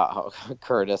talking about how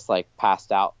Curtis like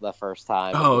passed out the first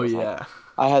time. Oh yeah, like,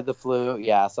 I had the flu.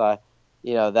 Yeah, so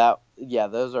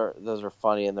those are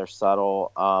funny and they're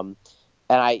subtle. And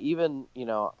I even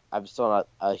I'm still not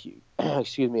a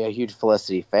huge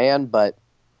Felicity fan, but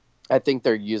I think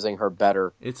they're using her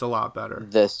better. It's a lot better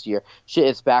this year.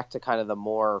 It's back to kind of the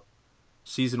more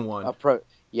season 1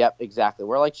 Yep, exactly.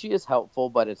 Where like she is helpful,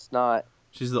 but it's not.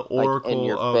 She's the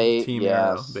oracle of Team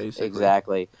Arrow, basically.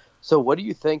 Exactly. So, what do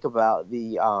you think about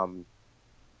the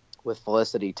with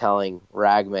Felicity telling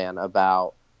Ragman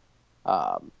about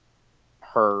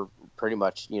her pretty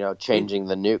much changing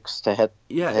the nukes to hit?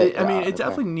 It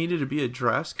definitely needed to be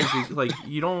addressed because like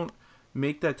you don't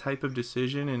make that type of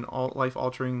decision in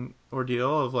life-altering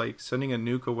ordeal of like sending a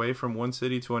nuke away from one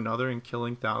city to another and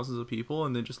killing thousands of people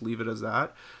and then just leave it as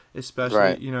that,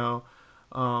 especially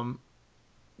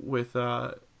with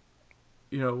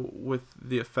with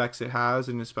the effects it has,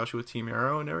 and especially with Team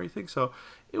Arrow and everything. So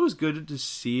it was good to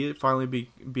see it finally be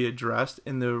addressed,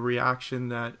 and the reaction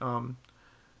that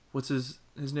what's his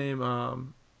name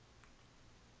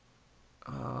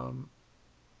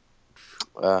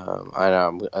I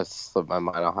know. I slipped my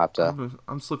mind. I'll have to.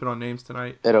 I'm slipping on names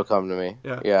tonight. It'll come to me.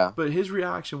 Yeah. But his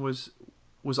reaction was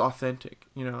authentic.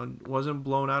 Wasn't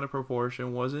blown out of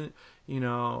proportion. Wasn't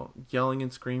yelling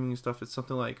and screaming and stuff. It's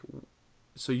something like,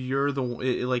 so you're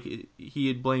he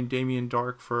had blamed Damien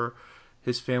Dark for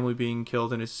his family being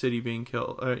killed and his city being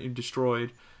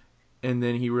destroyed, and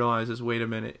then he realizes, wait a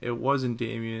minute, it wasn't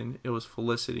Damien, it was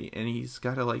Felicity, and he's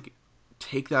got to like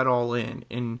take that all in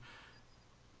and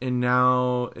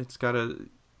now it's got to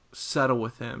settle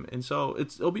with him. And so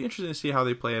it'll be interesting to see how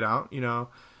they play it out,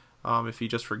 if he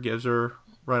just forgives her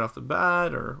right off the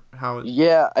bat or how.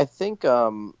 I think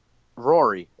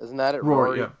Rory, isn't that it?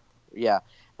 Rory, yeah.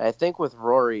 And I think with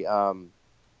Rory,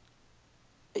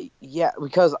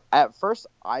 because at first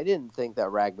I didn't think that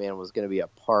Ragman was going to be a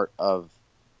part of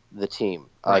the team.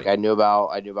 Right. Like I knew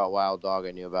about Wild Dog,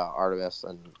 I knew about Artemis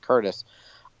and Curtis.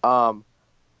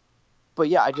 But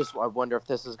yeah, I wonder if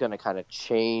this is going to kind of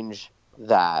change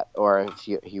that, or if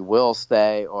he will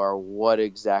stay, or what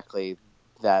exactly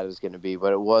that is going to be,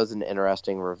 but it was an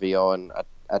interesting reveal and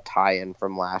a tie-in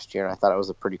from last year, and I thought it was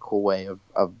a pretty cool way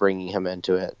of bringing him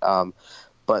into it.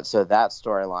 But so that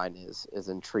storyline is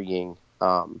intriguing.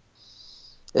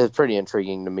 It's pretty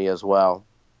intriguing to me as well.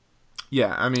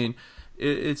 Yeah, I mean,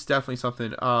 it's definitely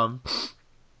something.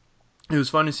 It was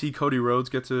fun to see Cody Rhodes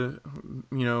get to,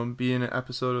 be in an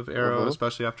episode of Arrow,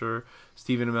 especially after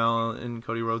Stephen Amell and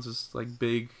Cody Rhodes' like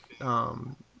big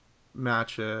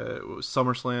match at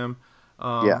SummerSlam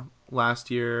last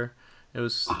year. It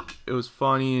was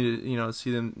funny to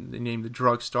see them. They named the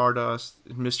drug Stardust.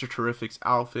 Mr. Terrific's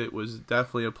outfit was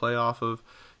definitely a play off of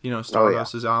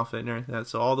Stardust's outfit and everything. Like that.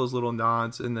 So all those little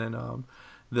nods, and then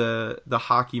the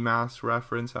hockey mask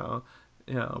reference. How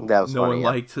no one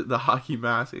liked the hockey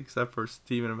mask except for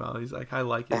Stephen Amell. He's like, I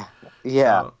like it.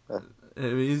 Yeah. So,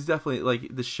 it's definitely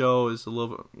like the show is a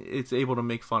little bit. It's able to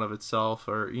make fun of itself,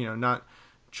 or not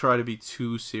try to be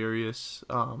too serious.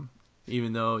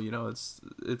 Even though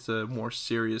it's a more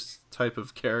serious type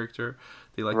of character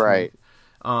they like to make.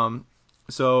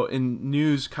 So in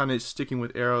news, kind of sticking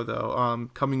with Arrow though,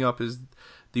 coming up is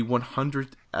the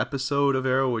 100th episode of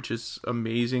Arrow, which is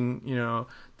amazing.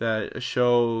 That a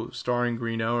show starring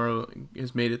Green Arrow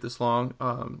has made it this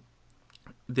long.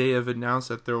 They have announced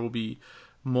that there will be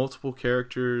multiple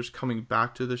characters coming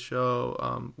back to the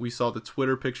show. We saw the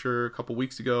Twitter picture a couple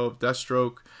weeks ago of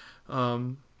Deathstroke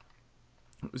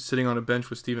sitting on a bench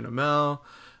with Stephen Amell.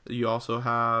 You also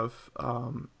have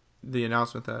the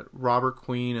announcement that Robert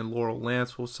Queen and Laurel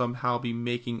Lance will somehow be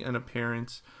making an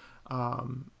appearance.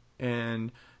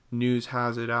 And news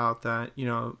has it out that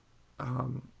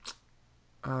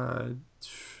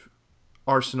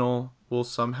Arsenal will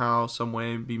somehow, some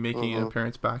way, be making an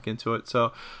appearance back into it.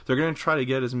 So they're going to try to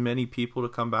get as many people to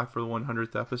come back for the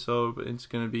 100th episode. But it's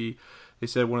going to be, they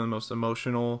said, one of the most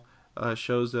emotional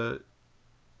shows that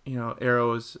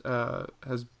Arrow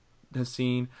has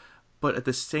seen. But at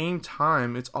the same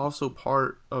time, it's also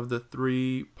part of the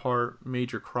 3-part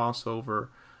major crossover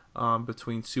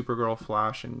between Supergirl,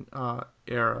 Flash, and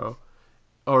Arrow.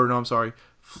 Or no, I'm sorry,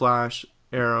 Flash,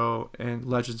 Arrow, and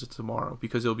Legends of Tomorrow,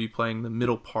 because it'll be playing the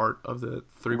middle part of the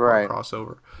 3-part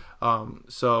crossover.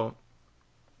 So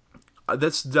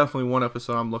that's definitely one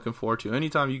episode I'm looking forward to.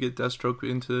 Anytime you get Deathstroke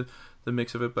into the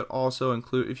mix of it, but also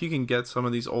include, if you can get some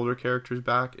of these older characters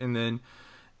back, and then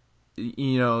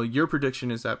your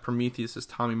prediction is that Prometheus is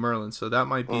Tommy Merlin, so that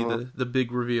might be the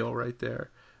big reveal right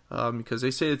there, because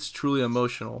they say it's truly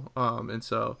emotional, and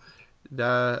so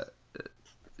that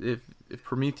if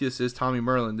Prometheus is Tommy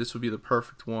Merlin, this would be the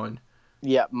perfect one.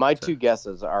 Yeah, my two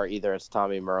guesses are either it's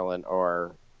Tommy Merlin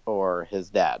or his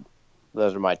dad.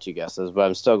 Those are my two guesses, but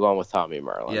I'm still going with Tommy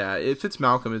Merlin. Yeah, if it's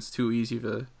Malcolm, it's too easy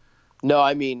to... No,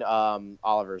 I mean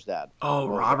Oliver's dad. Oh,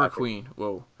 Robert Queen.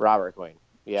 Whoa. Robert Queen,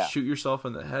 yeah. Shoot yourself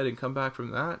in the head and come back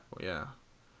from that? Yeah.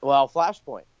 Well,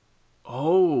 Flashpoint.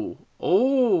 Oh,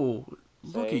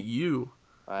 look at you.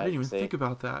 I didn't even think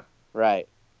about that. Right.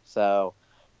 So,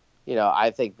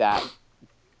 I think that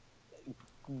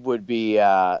would be...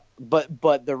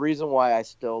 But the reason why I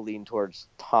still lean towards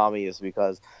Tommy is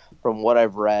because from what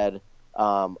I've read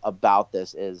about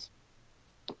this is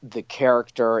the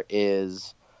character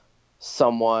is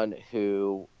someone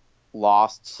who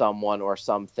lost someone or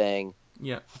something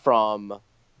from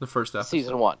the first episode.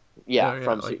 Season 1.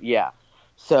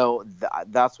 So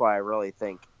that's why I really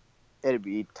think it'd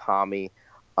be Tommy.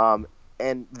 And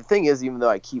the thing is, even though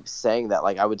I keep saying that,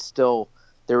 like, there would still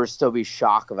be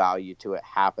shock value to it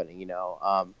happening,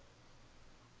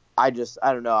 I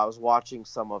don't know. I was watching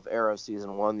some of Arrow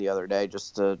Season 1 the other day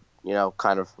just to,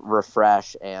 kind of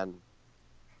refresh, and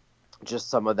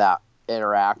just some of that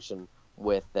interaction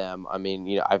with them. I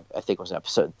mean, I think it was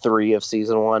episode 3 of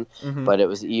Season 1, but it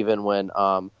was even when,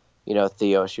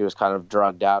 Theo, she was kind of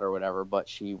drugged out or whatever, but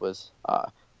she was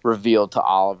revealed to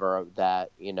Oliver that,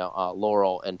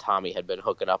 Laurel and Tommy had been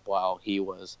hooking up while he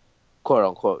was, quote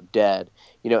unquote, dead,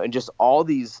 and just all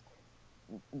these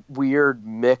weird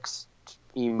mixed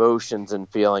emotions and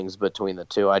feelings between the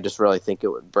two. I just really think it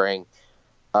would bring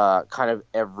kind of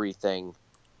everything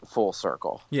full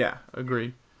circle. Yeah,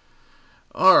 agreed.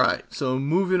 All right, so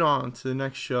moving on to the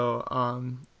next show.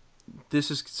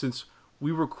 This is, since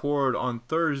we record on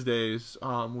Thursdays,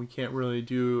 we can't really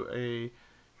do a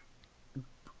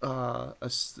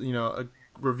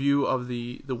review of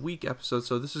the week episode.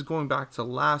 So this is going back to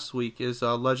last week, is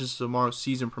Legends of Tomorrow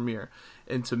season premiere,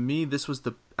 and to me, this was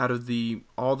out of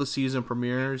all the season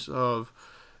premieres of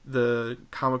the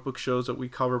comic book shows that we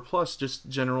cover, plus just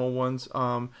general ones.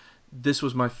 This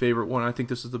was my favorite one. I think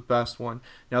this is the best one.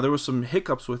 Now, there was some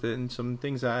hiccups with it and some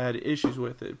things I had issues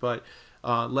with it, but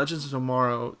Legends of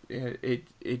Tomorrow,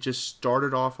 it just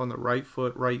started off on the right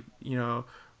foot,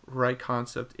 right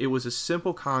concept. It was a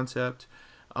simple concept.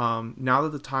 Now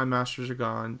that the Time Masters are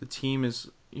gone, the team is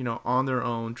on their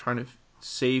own trying to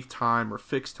save time or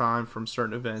fix time from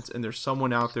certain events, and there's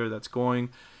someone out there that's going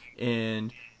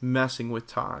and messing with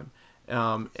time.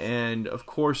 And of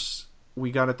course,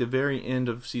 we got at the very end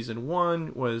of season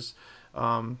 1 was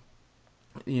a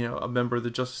member of the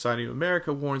Justice Society of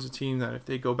America warns the team that if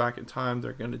they go back in time,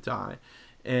 they're going to die.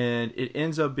 And it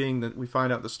ends up being that we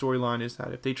find out the storyline is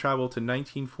that if they travel to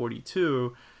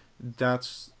 1942,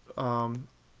 that's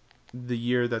the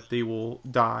year that they will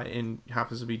die, and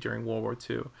happens to be during World War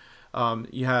II.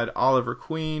 You had Oliver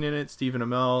Queen in it, Stephen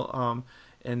Amell,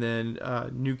 and then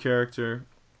new character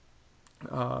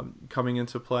coming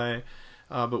into play.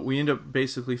 But we end up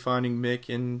basically finding Mick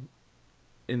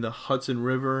in the Hudson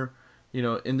River,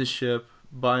 in the ship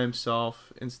by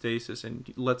himself in stasis,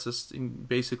 and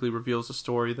basically reveals the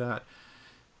story that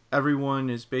everyone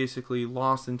is basically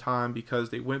lost in time because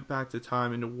they went back to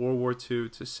time into World War II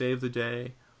to save the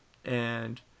day,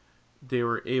 and they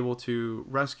were able to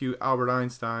rescue Albert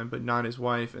Einstein, but not his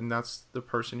wife, and that's the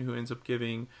person who ends up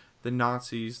giving the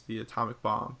Nazis the atomic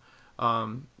bomb.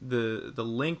 The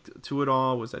link to it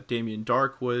all was that Damien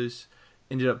Dark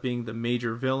ended up being the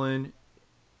major villain.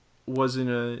 Wasn't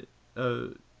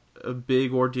a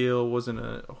big ordeal, wasn't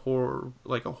a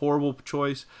horrible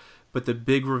choice, but the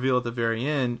big reveal at the very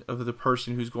end of the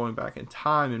person who's going back in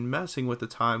time and messing with the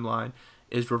timeline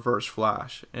is Reverse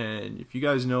Flash. And if you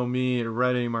guys know me or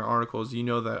read any of my articles, you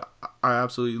know that I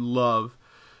absolutely love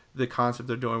the concept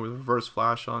they're doing with Reverse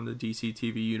Flash on the DC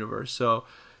TV universe. So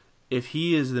if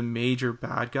he is the major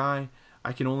bad guy,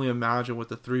 I can only imagine what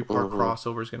the 3-part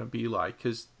crossover is going to be like,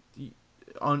 because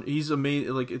he's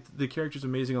amazing. Like, the character's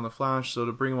amazing on the Flash, so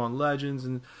to bring him on Legends,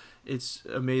 and it's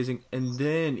amazing. And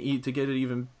then to get it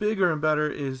even bigger and better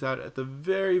is that at the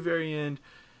very, very end,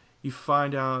 you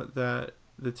find out that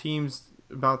the team's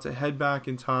about to head back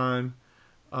in time,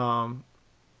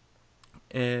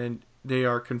 and they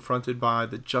are confronted by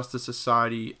the Justice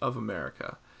Society of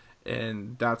America.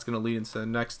 And that's going to lead into the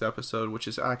next episode, which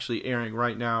is actually airing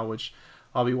right now, which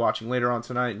I'll be watching later on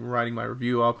tonight and writing my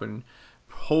review up, and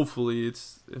hopefully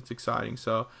it's exciting.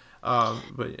 So,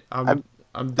 but I'm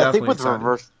definitely I think with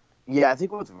excited. I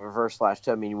think with Reverse Flash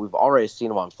too. I mean, we've already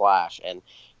seen him on Flash, and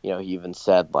he even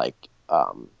said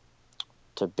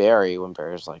to Barry, when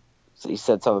Barry's like, he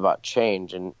said something about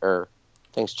change or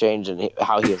things change, and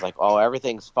how he was like, oh,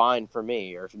 everything's fine for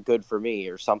me, or good for me,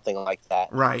 or something like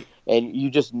that. Right. And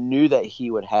you just knew that he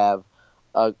would have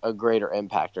a greater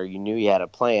impact, or you knew he had a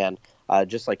plan,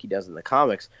 just like he does in the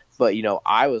comics. But,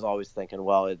 I was always thinking,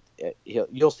 well,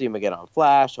 you'll see him again on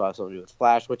Flash, he'll have something to do with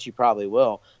Flash, which he probably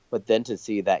will. But then to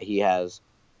see that he has,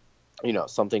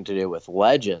 something to do with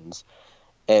Legends,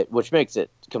 which makes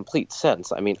it complete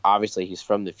sense. I mean, obviously he's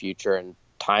from the future and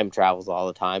time travels all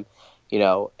the time,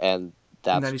 and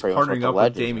that's and that he's pretty much what partnering the up with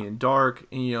Legends Damien Dark,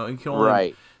 and you can only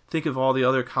right. think of all the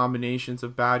other combinations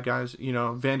of bad guys.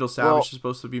 Vandal Savage is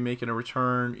supposed to be making a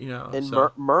return. And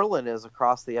so. Merlin is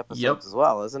across the episodes as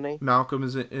well, isn't he? Malcolm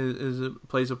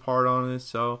plays a part on this.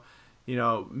 So,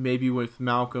 maybe with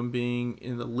Malcolm being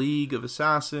in the League of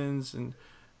Assassins and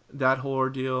that whole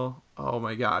ordeal. Oh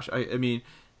my gosh! I mean,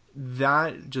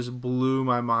 that just blew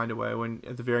my mind away when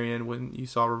at the very end when you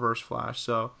saw Reverse Flash.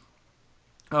 So.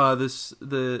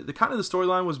 The kind of the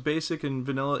storyline was basic and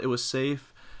vanilla. It was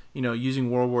safe.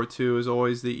 Using World War II is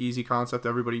always the easy concept.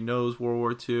 Everybody knows World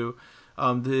War II.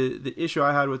 The issue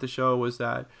I had with the show was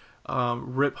that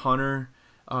Rip Hunter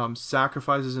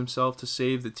sacrifices himself to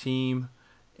save the team,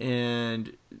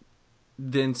 and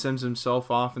then sends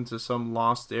himself off into some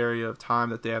lost area of time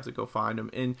that they have to go find him.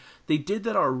 And they did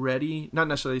that already. Not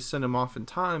necessarily send him off in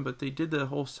time, but they did the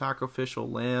whole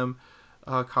sacrificial lamb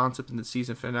concept in the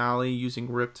season finale,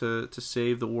 using Rip to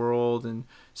save the world and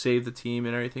save the team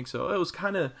and everything. So it was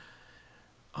kind of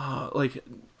like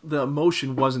the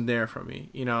emotion wasn't there for me,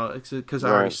 because I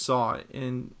already saw it.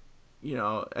 And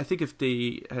I think if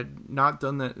they had not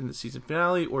done that in the season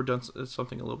finale or done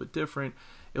something a little bit different,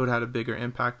 it would have had a bigger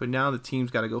impact. But now the team's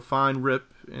got to go find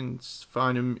Rip and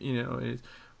find him, in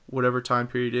whatever time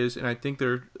period it is. And I think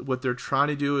what they're trying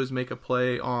to do is make a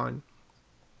play on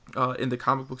in the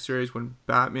comic book series when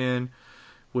Batman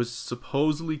was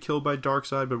supposedly killed by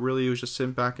Darkseid, but really it was just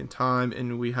sent back in time,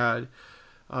 and we had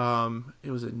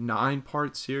it was a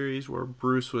 9-part series where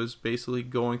Bruce was basically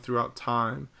going throughout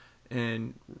time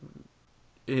and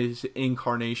his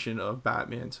incarnation of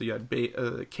Batman. So you had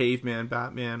caveman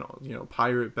Batman,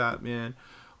 pirate Batman,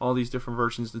 all these different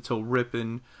versions until Rip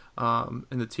and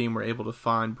the team were able to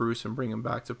find Bruce and bring him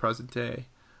back to present day.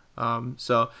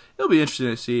 So it'll be interesting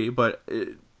to see, but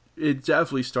it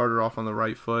definitely started off on the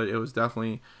right foot. It was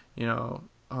definitely,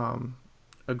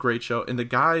 a great show. And the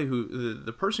guy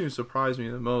the person who surprised me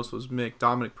the most was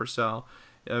Dominic Purcell.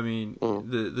 I mean,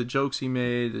 the jokes he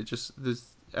made,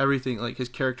 everything, like his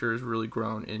character has really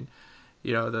grown. And,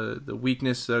 the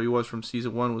weakness that he was from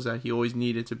season 1 was that he always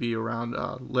needed to be around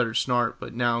Leonard Snart,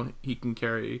 but now he can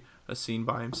carry a scene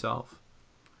by himself.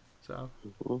 So,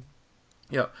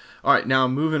 yeah. All right, now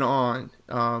moving on.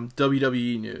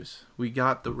 WWE news. We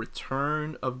got the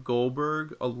return of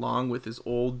Goldberg along with his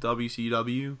old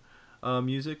WCW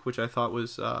music, which I thought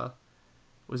was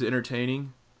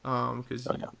entertaining. Because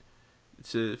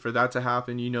for that to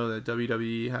happen, that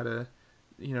WWE had to,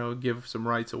 give some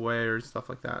rights away or stuff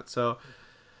like that. So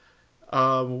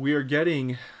we are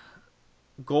getting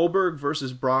Goldberg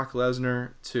versus Brock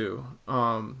Lesnar 2.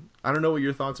 I don't know what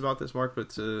your thoughts about this, Mark, but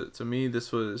to me,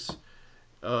 this was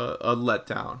a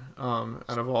letdown.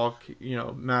 Out of all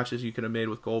matches you could have made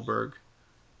with Goldberg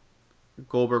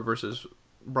versus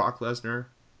Brock Lesnar,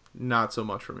 not so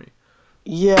much for me.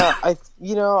 Yeah, I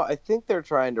think they're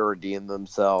trying to redeem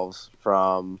themselves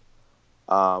from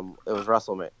it was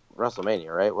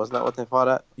WrestleMania, right? Wasn't that what they fought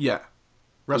at? Yeah.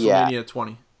 WrestleMania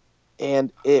 20.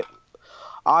 And it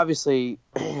obviously,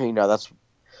 that's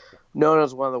known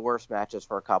as one of the worst matches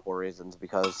for a couple of reasons,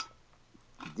 because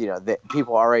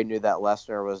people already knew that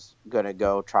Lesnar was going to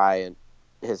go try and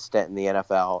his stint in the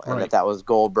NFL, and that was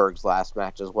Goldberg's last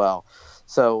match as well.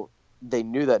 So they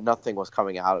knew that nothing was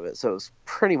coming out of it. So it was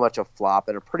pretty much a flop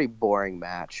and a pretty boring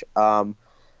match.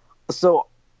 So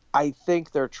I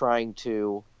think they're trying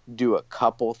to do a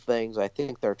couple things. I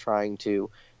think they're trying to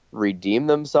redeem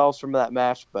themselves from that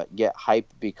match, but get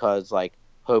hype because,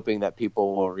 hoping that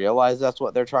people will realize that's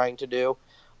what they're trying to do.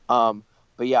 But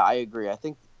yeah, I agree. I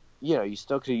think, you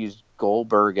still could use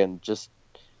Goldberg and just,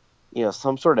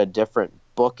 some sort of different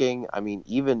booking. I mean,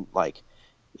 even I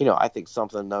think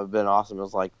something that would have been awesome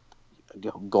is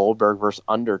Goldberg versus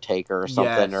Undertaker or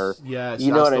something, yes,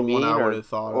 you know what I mean, I would have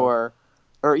thought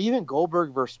or even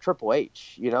Goldberg versus Triple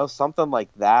H, something like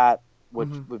that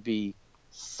would be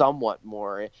somewhat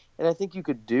more. And I think you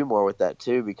could do more with that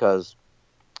too, because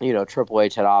Triple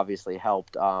H had obviously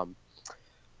helped. Oh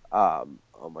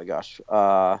my gosh,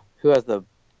 who has the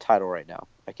title right now?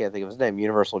 I can't think of his name.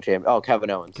 Universal Champion. Oh,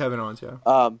 Kevin Owens. Kevin Owens,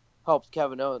 yeah. Helps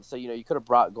Kevin Owens. So you could have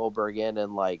brought Goldberg in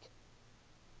and I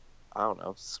don't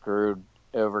know, screwed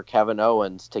over Kevin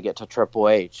Owens to get to Triple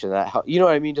H, and that, you know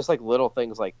what I mean? Just little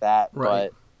things like that. Right.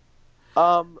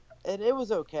 But and it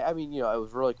was okay. I mean, it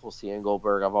was really cool seeing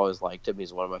Goldberg. I've always liked him.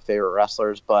 He's one of my favorite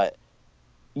wrestlers. But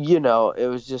it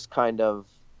was just kind of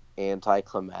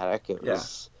anticlimactic. It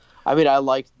was. I mean, I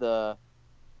liked the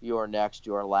 "You're next,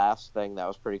 you're last" thing. That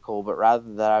was pretty cool. But rather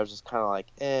than that, I was just kind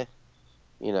of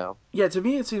Yeah, to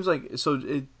me, it seems like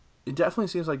It definitely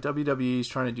seems like WWE is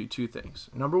trying to do two things.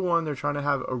 Number one, they're trying to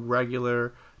have a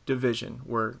regular division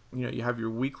where you have your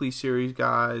weekly series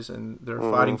guys and they're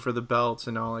fighting for the belts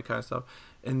and all that kind of stuff,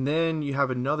 and then you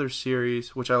have another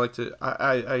series which I like to.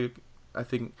 I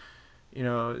think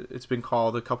it's been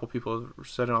called, a couple people have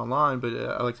said it online, but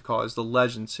I like to call it as the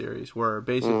Legend Series, where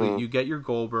basically you get your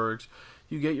Goldbergs,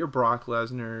 you get your Brock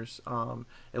Lesnar's.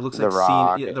 It looks like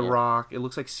The Rock. It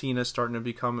looks like Cena's starting to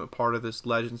become a part of this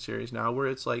Legend Series now, where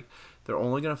it's they're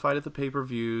only going to fight at the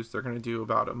pay-per-views. They're going to do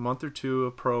about a month or two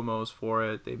of promos for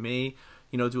it. They may,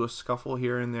 do a scuffle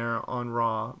here and there on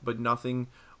Raw, but nothing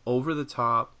over the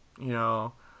top,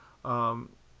 and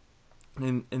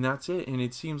that's it. And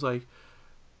it seems like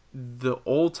the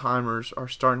old timers are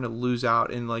starting to lose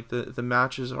out, and the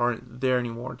matches aren't there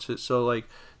anymore. To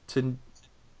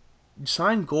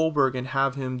sign Goldberg and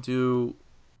have him do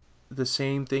the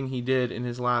same thing he did in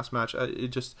his last match,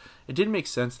 it didn't make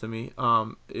sense to me.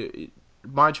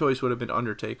 My choice would have been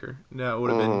Undertaker. That would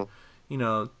have been,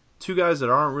 two guys that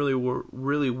aren't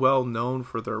really well known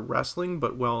for their wrestling,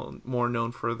 but more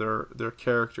known for their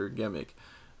character gimmick.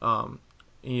 Hell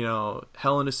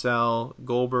in a Cell,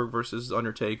 Goldberg versus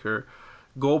Undertaker.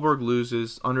 Goldberg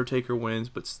loses, Undertaker wins,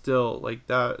 but still,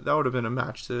 that would have been a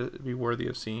match to be worthy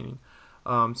of seeing.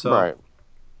 Right.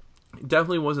 It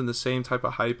definitely wasn't the same type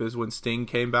of hype as when Sting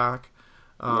came back.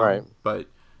 Right. But,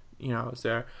 it's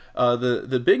there.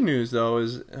 The big news, though,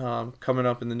 is coming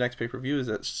up in the next pay-per-view is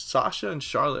that Sasha and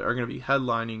Charlotte are going to be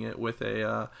headlining it with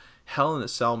a Hell in a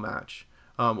Cell match.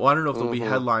 Well, I don't know if they'll be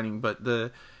headlining, but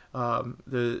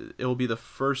it will be the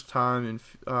first time in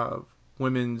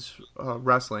women's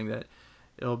wrestling that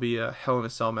it'll be a Hell in a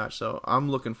Cell match. So I'm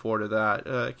looking forward to that.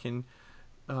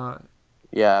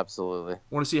 Yeah, absolutely.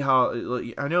 Want to see how.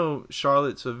 I know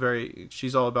Charlotte's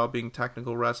she's all about being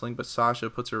technical wrestling, but Sasha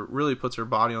puts her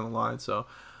body on the line. So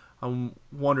I'm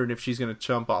wondering if she's going to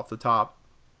jump off the top.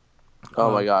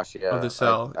 Oh my gosh, yeah. Of the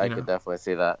cell. I could definitely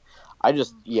see that. I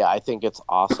think it's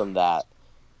awesome that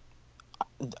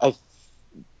I,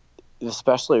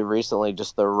 especially recently,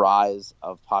 just the rise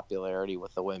of popularity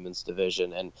with the women's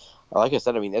division. And like I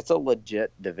said, I mean, it's a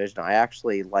legit division. I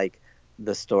actually like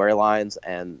the storylines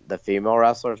and the female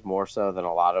wrestlers more so than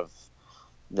a lot of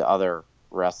the other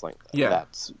wrestling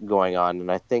that's going on.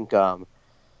 And I think,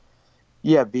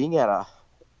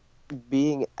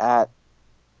 being at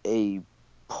a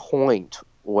point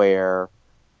where,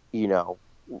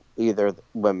 either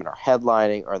women are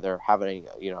headlining or they're having,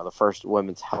 the first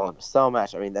women's Hell in a Cell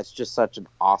match. I mean, that's just such an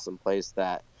awesome place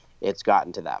that it's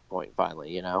gotten to that point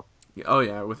finally, Oh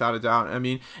yeah, without a doubt. I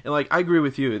mean, and like I agree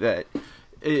with you that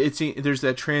there's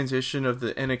that transition of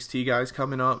the NXT guys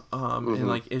coming up, and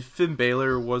like if Finn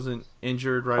Balor wasn't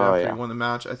injured right after he won the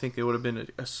match, I think it would have been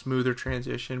a smoother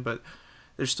transition. But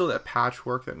there's still that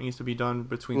patchwork that needs to be done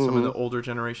between some of the older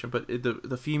generation. But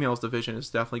the females division has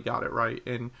definitely got it right,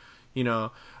 and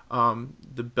the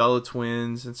Bella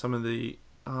Twins and some of the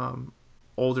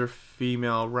older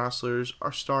female wrestlers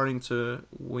are starting to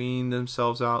wean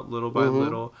themselves out little by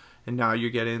little. And now you're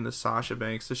getting the Sasha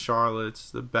Banks, the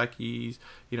Charlottes, the Beckys,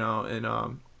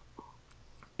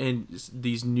 and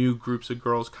these new groups of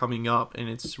girls coming up, and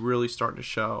it's really starting to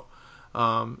show.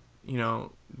 The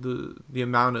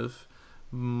amount of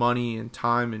money and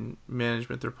time and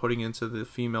management they're putting into the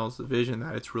females division,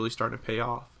 that it's really starting to pay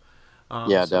off.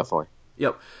 Definitely.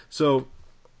 Yep. So,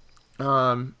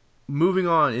 moving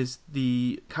on is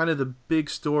the kind of the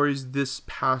big stories this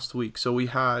past week. So we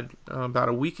had about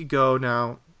a week ago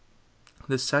now,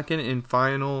 the second and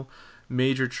final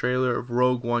major trailer of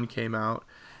Rogue One came out,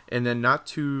 and then not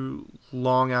too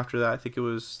long after that, I think it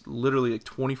was literally like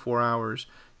 24 hours,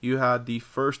 you had the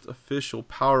first official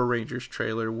Power Rangers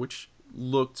trailer, which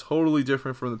looked totally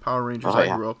different from the Power Rangers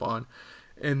I grew up on.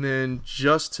 And then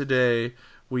just today,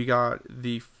 we got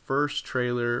the first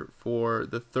trailer for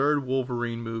the third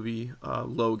Wolverine movie,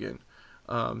 Logan.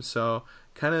 So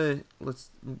kind of let's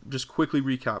just quickly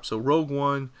recap. So Rogue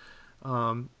One,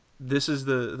 this is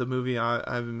the movie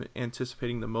I'm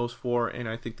anticipating the most for, and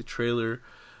I think the trailer,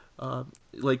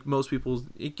 like most people,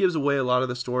 it gives away a lot of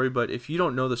the story, but if you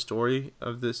don't know the story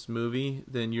of this movie,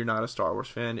 then you're not a Star Wars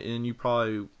fan, and you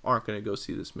probably aren't going to go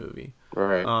see this movie.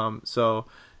 Right. So,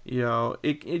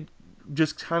 it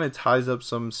just kind of ties up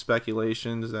some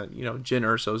speculations that, Jyn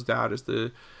Erso's dad is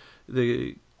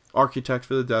the architect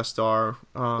for the Death Star,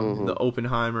 the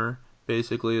Oppenheimer,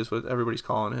 basically, is what everybody's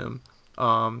calling him.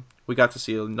 We got to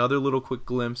see another little quick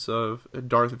glimpse of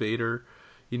Darth Vader,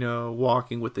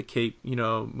 walking with the cape,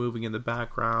 moving in the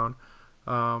background.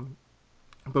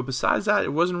 But besides that,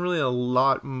 it wasn't really a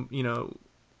lot,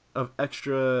 of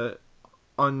extra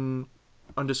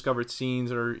undiscovered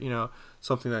scenes or,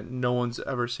 something that no one's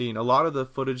ever seen. A lot of the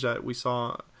footage that we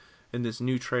saw in this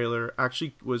new trailer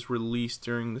actually was released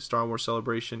during the Star Wars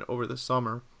Celebration over the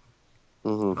summer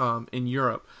in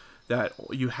Europe, that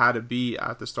you had to be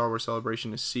at the Star Wars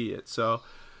Celebration to see it. So,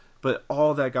 but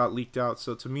all that got leaked out.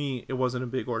 So to me, it wasn't a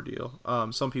big ordeal.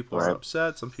 Some people are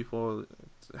upset. Some people,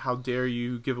 how dare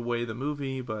you give away the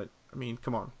movie? But I mean,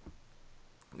 come on.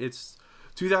 It's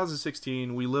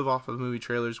 2016. We live off of movie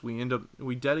trailers.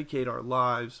 We dedicate our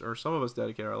lives, or some of us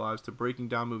dedicate our lives, to breaking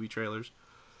down movie trailers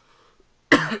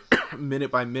minute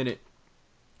by minute.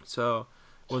 So,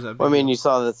 wasn't that? I mean, you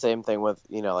saw the same thing with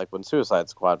like when Suicide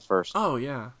Squad first. Oh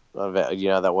yeah.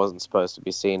 That wasn't supposed to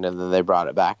be seen, and then they brought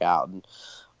it back out. And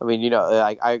I mean,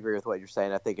 I agree with what you're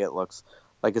saying. I think it looks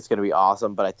like it's going to be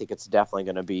awesome, but I think it's definitely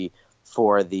going to be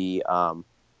for the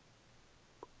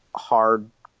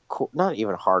not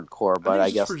even hardcore, but I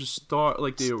guess for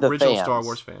the original fans. Star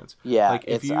Wars fans. Yeah, like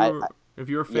if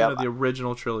you're a fan of the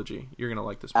original trilogy, you're gonna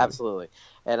like this movie. Absolutely.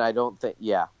 And I don't think,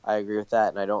 I agree with that.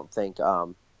 And I don't think,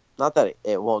 not that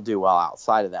it won't do well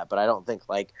outside of that, but I don't think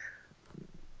like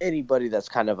anybody that's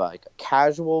kind of like a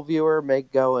casual viewer may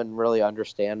go and really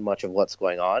understand much of what's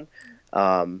going on.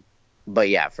 But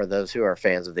yeah, for those who are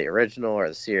fans of the original or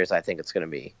the series, I think it's going to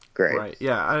be great. Right.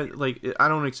 Yeah. I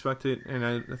don't expect it, and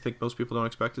I think most people don't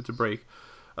expect it to break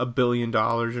 $1 billion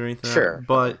or anything. Sure.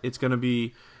 But it's going to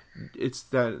be, it's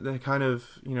that kind of,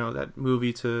 that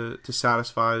movie to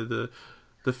satisfy the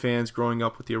fans growing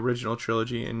up with the original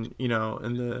trilogy, and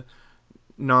and the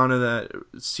none of that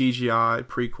CGI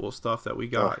prequel stuff that we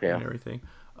got and everything.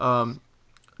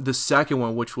 The second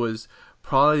one, which was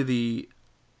probably the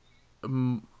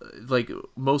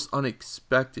most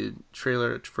unexpected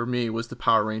trailer for me, was the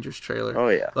Power Rangers trailer. Oh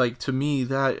yeah. Like, to me,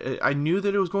 that I knew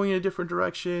that it was going in a different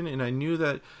direction, and I knew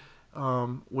that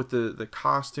with the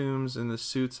costumes and the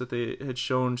suits that they had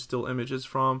shown still images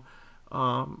from.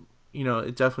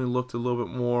 It definitely looked a little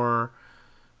bit more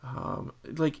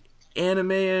like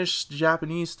anime-ish,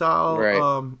 Japanese style.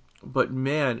 Right. But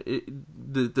man,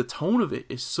 the tone of it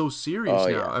is so serious Oh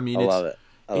now. yeah, I mean, I love it.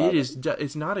 I love it.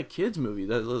 it's not a kids movie.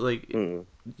 That like Mm.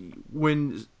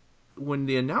 when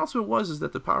the announcement was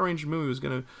that the Power Rangers movie was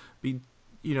going to be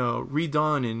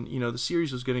redone, and the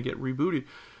series was going to get rebooted.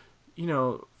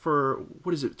 For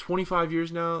what is it, 25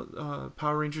 years now?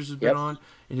 Power Rangers has been Yep. on,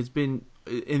 and it's been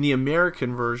in the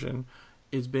American version.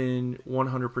 It's been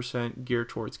 100% geared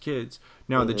towards kids.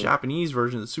 Now, the Japanese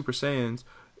version, the Super Saiyans,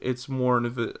 it's more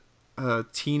of a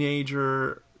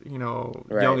teenager,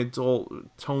 Right. young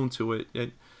adult tone to it.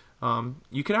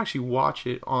 You can actually watch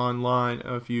it online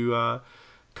if you.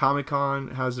 Comic-Con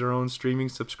has their own streaming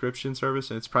subscription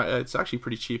service, and it's actually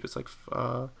pretty cheap. It's like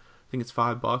I think it's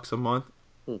 $5 a month,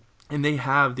 Hmm. and they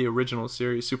have the original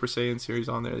series, Super Saiyan series,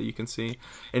 on there that you can see,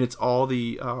 and it's all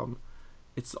the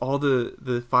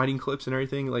fighting clips and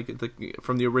everything, like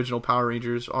from the original Power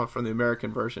Rangers from the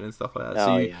American version and stuff like that. Oh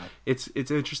So yeah. it's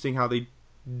interesting how they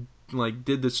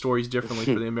did the stories differently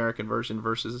for the American version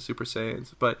versus the Super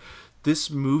Saiyans. But this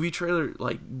movie trailer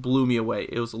blew me away.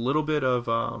 It was a little bit of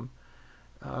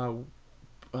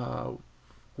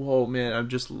whoa man, I've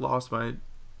just lost my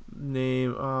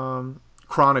name.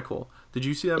 Chronicle. Did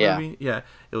you see that Yeah. movie? Yeah,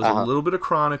 it was a little bit of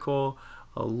Chronicle,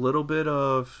 a little bit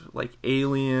of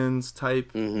aliens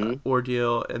type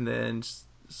ordeal, and then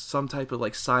some type of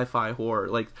sci-fi horror,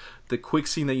 like the quick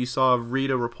scene that you saw of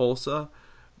Rita Repulsa.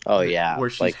 Oh yeah. Where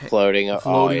she's floating.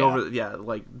 floating Oh, yeah. over.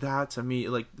 Yeah, that to me,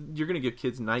 you're gonna give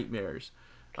kids nightmares,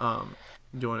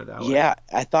 doing it that way. Yeah,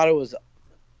 I thought it was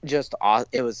just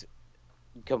it was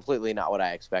completely not what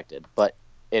I expected, but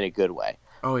in a good way.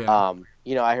 Oh yeah.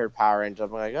 I heard Power Rangers.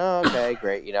 I'm like, oh, okay,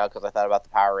 great. Because I thought about the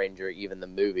Power Ranger, even the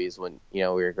movies when we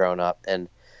were growing up, and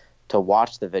to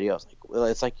watch the videos,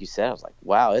 it's like you said, I was like,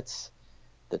 wow,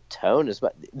 the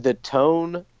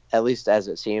tone, at least as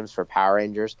it seems for Power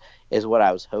Rangers, is what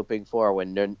I was hoping for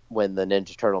when the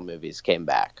Ninja Turtle movies came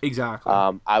back. Exactly.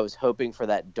 I was hoping for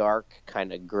that dark,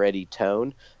 kind of gritty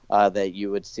tone that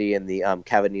you would see in the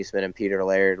Kevin Eastman and Peter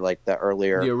Laird, the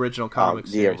original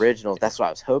comics. The original. That's what I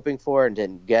was hoping for and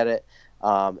didn't get it.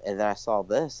 And then I saw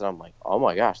this, and I'm like, oh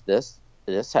my gosh, this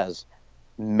has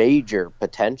major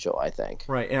potential, I think.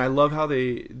 Right, and I love how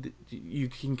you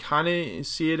can kind of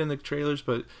see it in the trailers,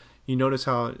 but you notice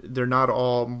how they're not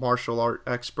all martial art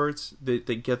experts. They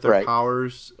get their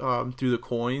powers through the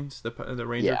coins, the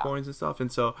Ranger coins and stuff,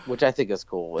 and so which I think is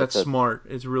cool. That's smart.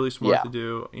 It's really smart to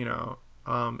do.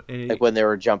 And when they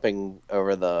were jumping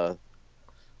over the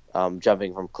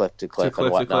jumping from cliff to cliff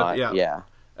and whatnot. Yeah.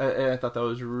 I thought that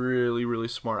was really, really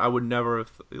smart. I would never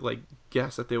have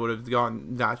guessed that they would have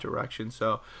gone that direction.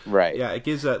 So right, yeah, it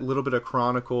gives that little bit of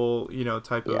Chronicle,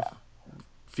 type of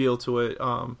feel to it.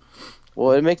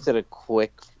 Well, it makes it a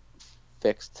quick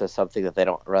fix to something that they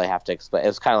don't really have to explain. It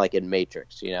was kind of like in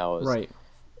Matrix, right.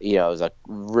 It was a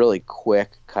really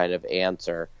quick kind of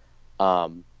answer.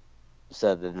 So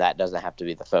then that doesn't have to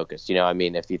be the focus.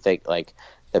 If you think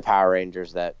the Power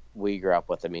Rangers that we grew up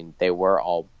with, they were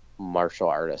all martial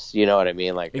artists. You know what I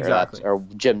mean? Exactly. or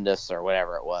gymnasts or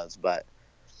whatever it was. But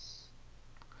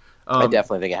I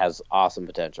definitely think it has awesome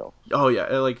potential. Oh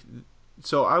yeah,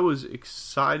 so I was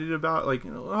excited about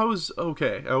I was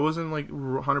okay. I wasn't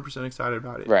 100% excited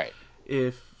about it. Right.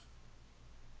 If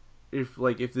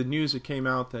the news that came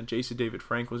out that Jason David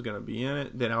Frank was going to be in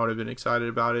it, then I would have been excited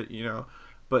about it.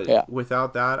 But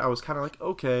without that, I was kind of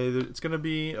okay, it's going to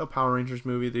be a Power Rangers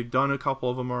movie. They've done a couple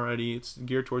of them already. It's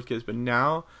geared towards kids. But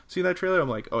now, see that trailer, I'm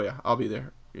like, oh yeah, I'll be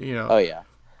there. Oh yeah.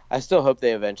 I still hope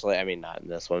they eventually, not in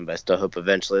this one, but I still hope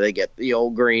eventually they get the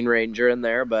old Green Ranger in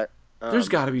there. But there's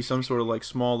got to be some sort of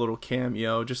small little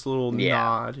cameo, just a little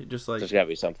nod. Just there's got to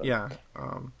be something. Yeah.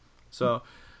 So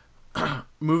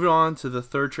moving on to the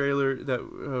third trailer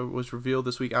that was revealed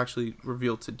this week, actually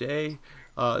revealed today,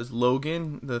 is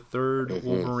Logan, the third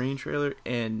Wolverine trailer,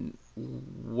 and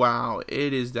wow,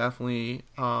 it is definitely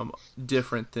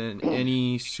different than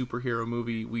any superhero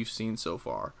movie we've seen so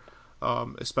far,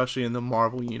 especially in the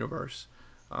Marvel universe.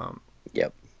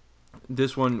 Yep.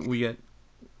 This one we get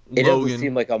It Logan. doesn't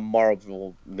seem like a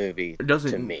Marvel movie to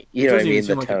me. It doesn't even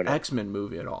seem like an X-Men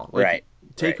movie at all. Right.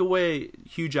 Take away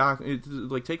Hugh Jackman,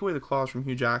 take away the claws from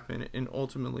Hugh Jackman, and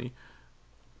ultimately,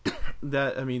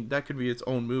 that could be its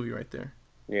own movie right there.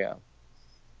 Yeah.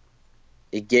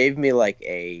 It gave me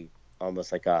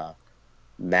almost like a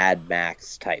Mad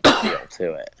Max type feel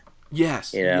to it.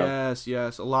 Yes,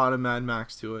 yes, a lot of Mad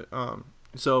Max to it.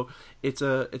 So it's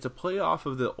a play off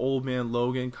of the Old Man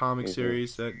Logan comic Hmm.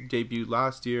 series that debuted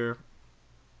last year,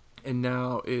 and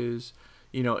now is,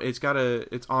 it's got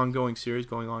its ongoing series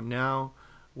going on now,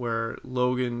 where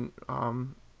Logan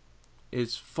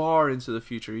is far into the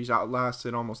future. He's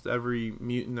outlasted almost every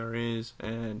mutant there is,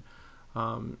 and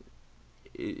um,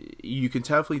 you can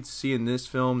definitely see in this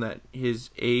film that his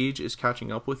age is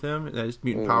catching up with him, that his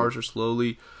mutant Hmm. powers are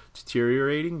slowly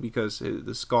deteriorating because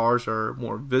the scars are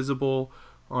more visible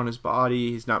on his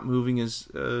body. He's not moving as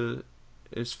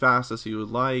fast as he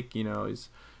would like.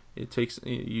 It takes,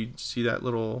 you see that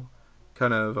little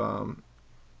kind of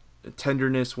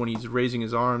tenderness when he's raising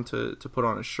his arm to put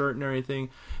on a shirt and everything.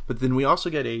 But then we also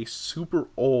get a super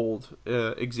old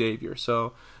Xavier.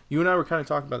 So you and I were kind of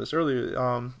talking about this earlier,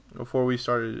 before we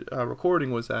started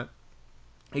recording, was that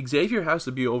Xavier has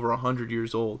to be over 100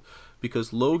 years old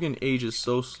because Logan ages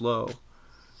so slow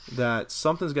that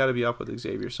something's got to be up with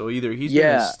Xavier. So either he's been in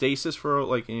Yeah, stasis for,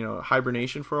 like,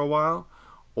 hibernation for a while,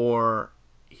 or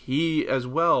he as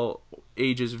well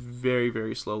ages very,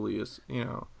 very slowly, as.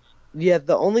 yeah.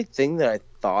 The only thing that I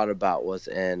thought about was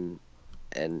and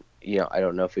I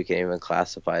don't know if we can even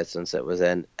classify it since it was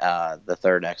in the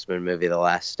third X-Men movie, The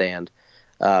Last Stand,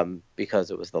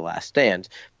 because it was The Last Stand.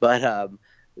 But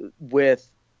with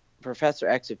Professor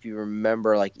X, if you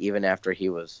remember, like even after he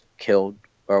was killed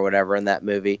or whatever in that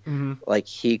movie, Mm-hmm. like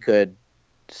he could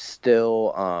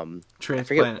still, I forget.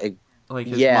 Transplant, like,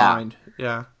 his Yeah, mind.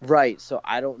 Yeah. right. So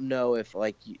I don't know if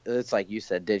like it's like you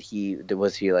said,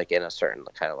 was he like in a certain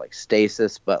kind of like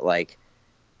stasis, but like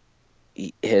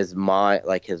his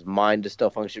mind is still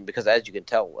functioning because as you can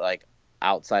tell, like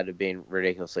outside of being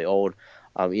ridiculously old,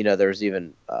 there's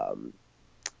even some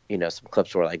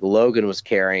clips where like Logan was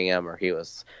carrying him or he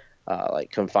was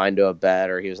like confined to a bed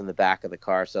or he was in the back of the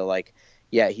car. So like,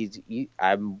 yeah,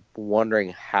 I'm wondering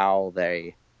how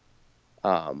they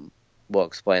um will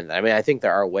explain that. I mean, I think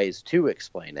there are ways to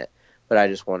explain it, but I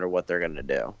just wonder what they're gonna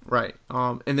do. Right.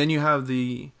 And then you have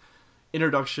the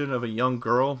introduction of a young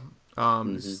girl.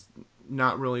 Hmm. It's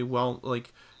not really well,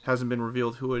 like, hasn't been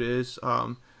revealed who it is.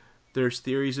 There's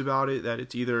theories about it that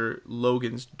it's either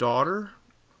Logan's daughter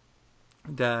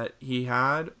that he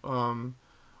had,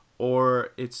 or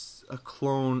it's a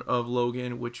clone of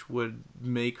Logan, which would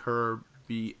make her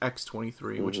be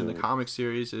X-23, which in the Hmm. comic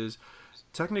series is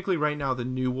technically right now the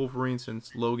new Wolverine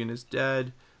since Logan is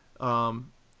dead.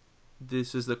 Um,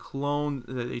 this is the clone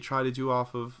that they try to do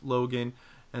off of Logan,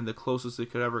 and the closest they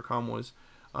could ever come was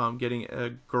getting a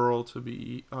girl to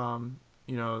be,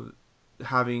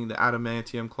 having the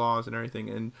adamantium claws and everything,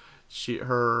 and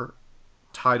her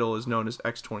title is known as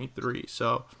X-23.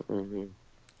 So, Hmm.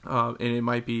 and it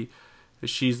might be that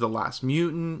she's the last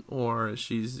mutant, or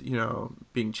she's,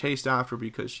 being chased after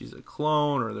because she's a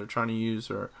clone, or they're trying to use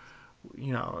her.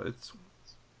 It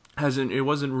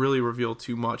wasn't really revealed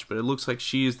too much, but it looks like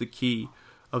she is the key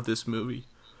of this movie.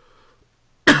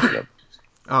 Yep.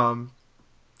 Um,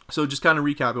 so just kind of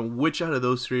recapping, which out of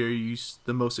those three are you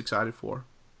the most excited for?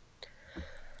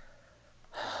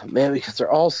 Man, because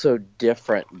they're all so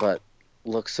different, but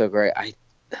look so great.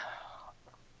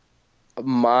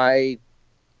 My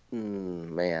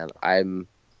man,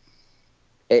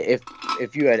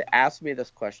 if you had asked me this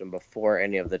question before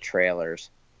any of the trailers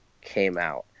came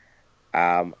out,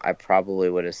 I probably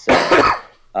would have said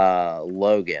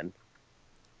Logan.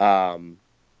 Um,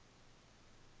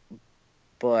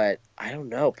 but I don't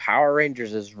know. Power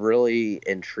Rangers is really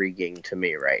intriguing to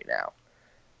me right now.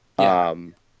 Yeah,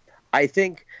 Um, I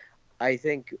think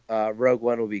Rogue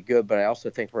One will be good, but I also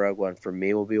think Rogue One for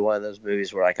me will be one of those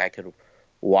movies where like I could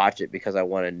watch it because I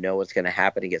want to know what's going to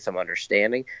happen and get some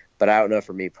understanding. But I don't know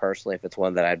for me personally if it's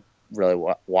one that I'd really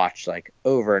watch like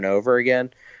over and over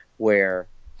again. Where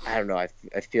I don't know, I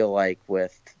feel like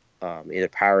with either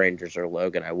Power Rangers or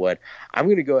Logan, I would. I'm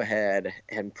going to go ahead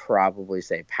and probably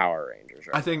say Power Rangers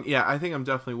I right think now. yeah, I think I'm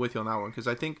definitely with you on that one, because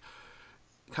I think,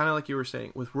 kind of like you were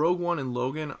saying, with Rogue One and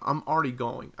Logan, I'm already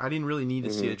going. I didn't really need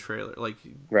to see a Hmm. trailer. Like,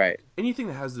 Right, anything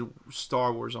that has the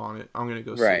Star Wars on it, I'm gonna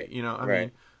go see. right, I right,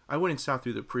 mean, I went and sat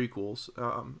through the prequels.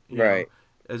 right,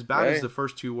 As bad as right, the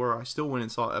first two were, I still went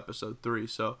and saw Episode 3.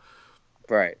 So,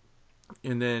 right.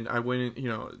 and then I went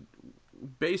in,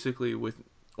 basically with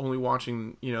only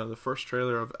watching, the first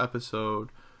trailer of Episode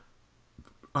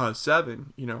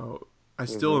 7. I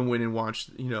still Hmm. went and watched,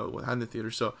 in the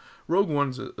theater. So Rogue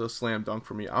One's a slam dunk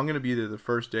for me. I'm gonna be there the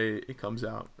first day it comes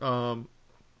out.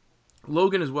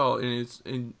 Logan as well,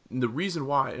 and the reason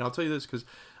why, and I'll tell you this, because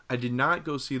I did not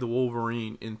go see the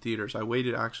Wolverine in theaters. I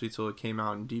waited actually till it came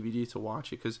out in DVD to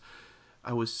watch it, because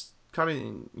I was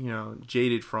kind of,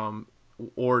 jaded from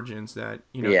Origins that,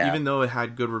 Yeah. even though it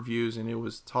had good reviews and it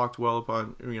was talked well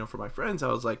upon, for my friends, I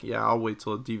was like, yeah, I'll wait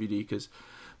till a DVD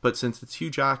but since it's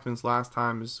Hugh Jackman's last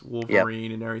time as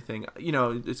Wolverine and everything,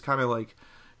 it's kind of like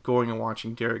going and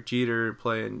watching Derek Jeter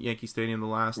play in Yankee Stadium the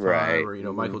last time,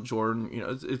 or Michael Jordan.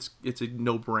 It's a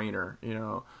no brainer.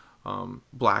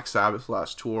 Black Sabbath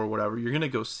last tour, whatever. You're gonna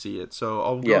go see it, so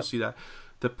I'll go see that.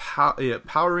 The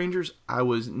Power Rangers, I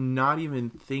was not even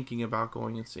thinking about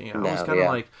going and seeing it. I was kind of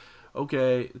like,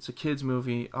 okay, it's a kids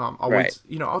movie. I'll wait.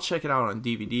 I'll check it out on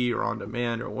DVD or on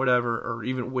demand or whatever, or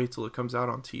even wait till it comes out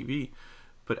on TV.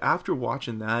 But after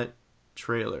watching that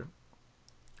trailer,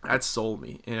 that sold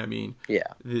me. And I mean,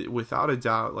 without a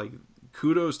doubt, like,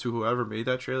 kudos to whoever made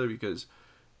that trailer, because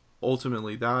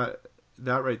ultimately that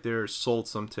right there sold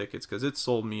some tickets, because it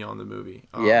sold me on the movie.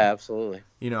 Absolutely.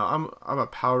 I'm a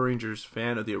Power Rangers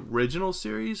fan of the original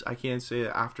series. I can't say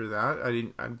that after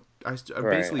that. I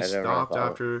basically stopped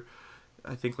after,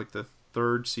 I think, like the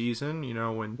third season.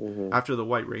 When after the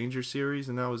White Ranger series,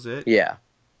 and that was it. Yeah.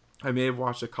 I may have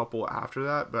watched a couple after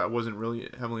that, but I wasn't really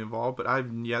heavily involved. But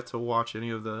I've yet to watch any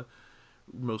of the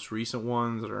most recent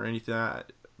ones or anything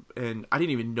that. And I didn't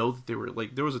even know that they were,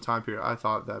 like, there was a time period I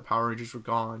thought that Power Rangers were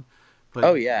gone. But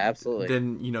absolutely.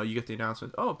 Then, you get the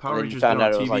announcement, Power Rangers been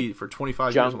on TV for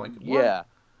 25 years. I'm like, what?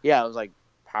 Yeah, it was like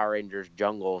Power Rangers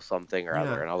Jungle something or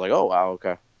other. And I was like, oh, wow,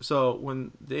 okay. So when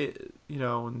they,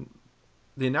 when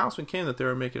the announcement came that they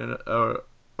were making a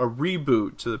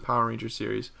reboot to the Power Rangers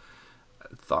series,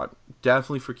 thought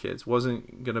definitely for kids,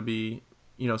 wasn't gonna be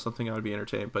something I would be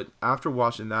entertained. But after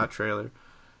watching that trailer,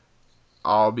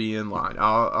 I'll be in line.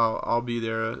 I'll be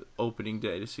there opening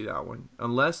day to see that one,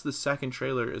 unless the second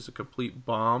trailer is a complete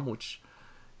bomb, which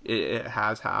it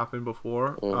has happened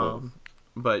before.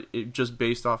 But it just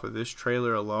based off of this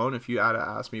trailer alone, if you had to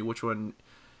ask me which one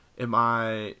am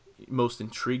I most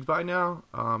intrigued by now,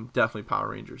 definitely Power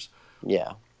Rangers.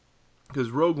 Yeah. Because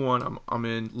Rogue One, I'm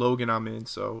in. Logan, I'm in.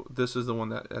 So this is the one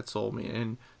that sold me.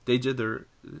 And they did their,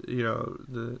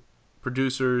 the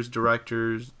producers,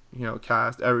 directors,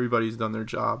 cast, everybody's done their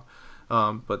job.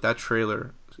 But that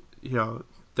trailer,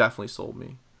 definitely sold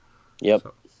me. Yep.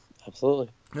 So, absolutely.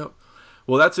 Yep.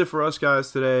 Well, that's it for us,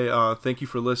 guys, today. Thank you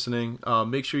for listening.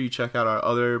 Make sure you check out our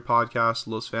other podcast,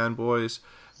 Los Fanboys,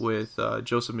 with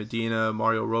Joseph Medina,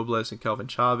 Mario Robles, and Kelvin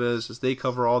Chavez, as they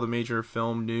cover all the major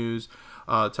film news,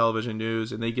 television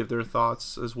news, and they give their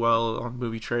thoughts as well on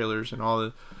movie trailers and all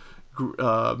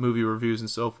the movie reviews and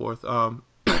so forth.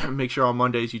 Make sure on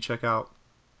Mondays you check out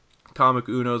Comic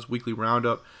Uno's Weekly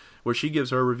Roundup, where she gives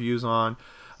her reviews on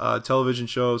television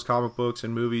shows, comic books,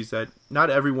 and movies that not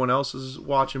everyone else is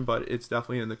watching, but it's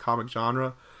definitely in the comic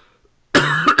genre.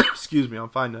 Excuse me, I'm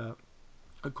finding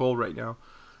a cold right now.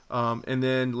 And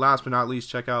then last but not least,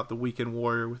 check out The Weekend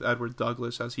Warrior with Edward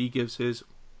Douglas, as he gives his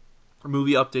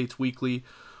movie updates weekly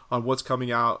on what's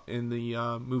coming out in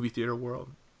the movie theater world.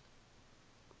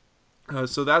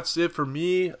 So that's it for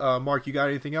me. Mark, you got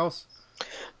anything else?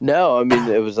 No, I mean,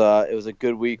 it was a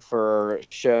good week for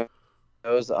shows.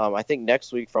 I think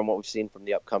next week, from what we've seen from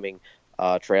the upcoming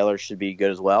trailers, should be good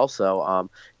as well. So,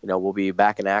 we'll be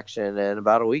back in action in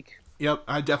about a week. Yep,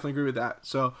 I definitely agree with that.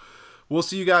 So we'll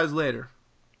see you guys later.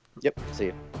 Yep, see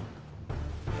you.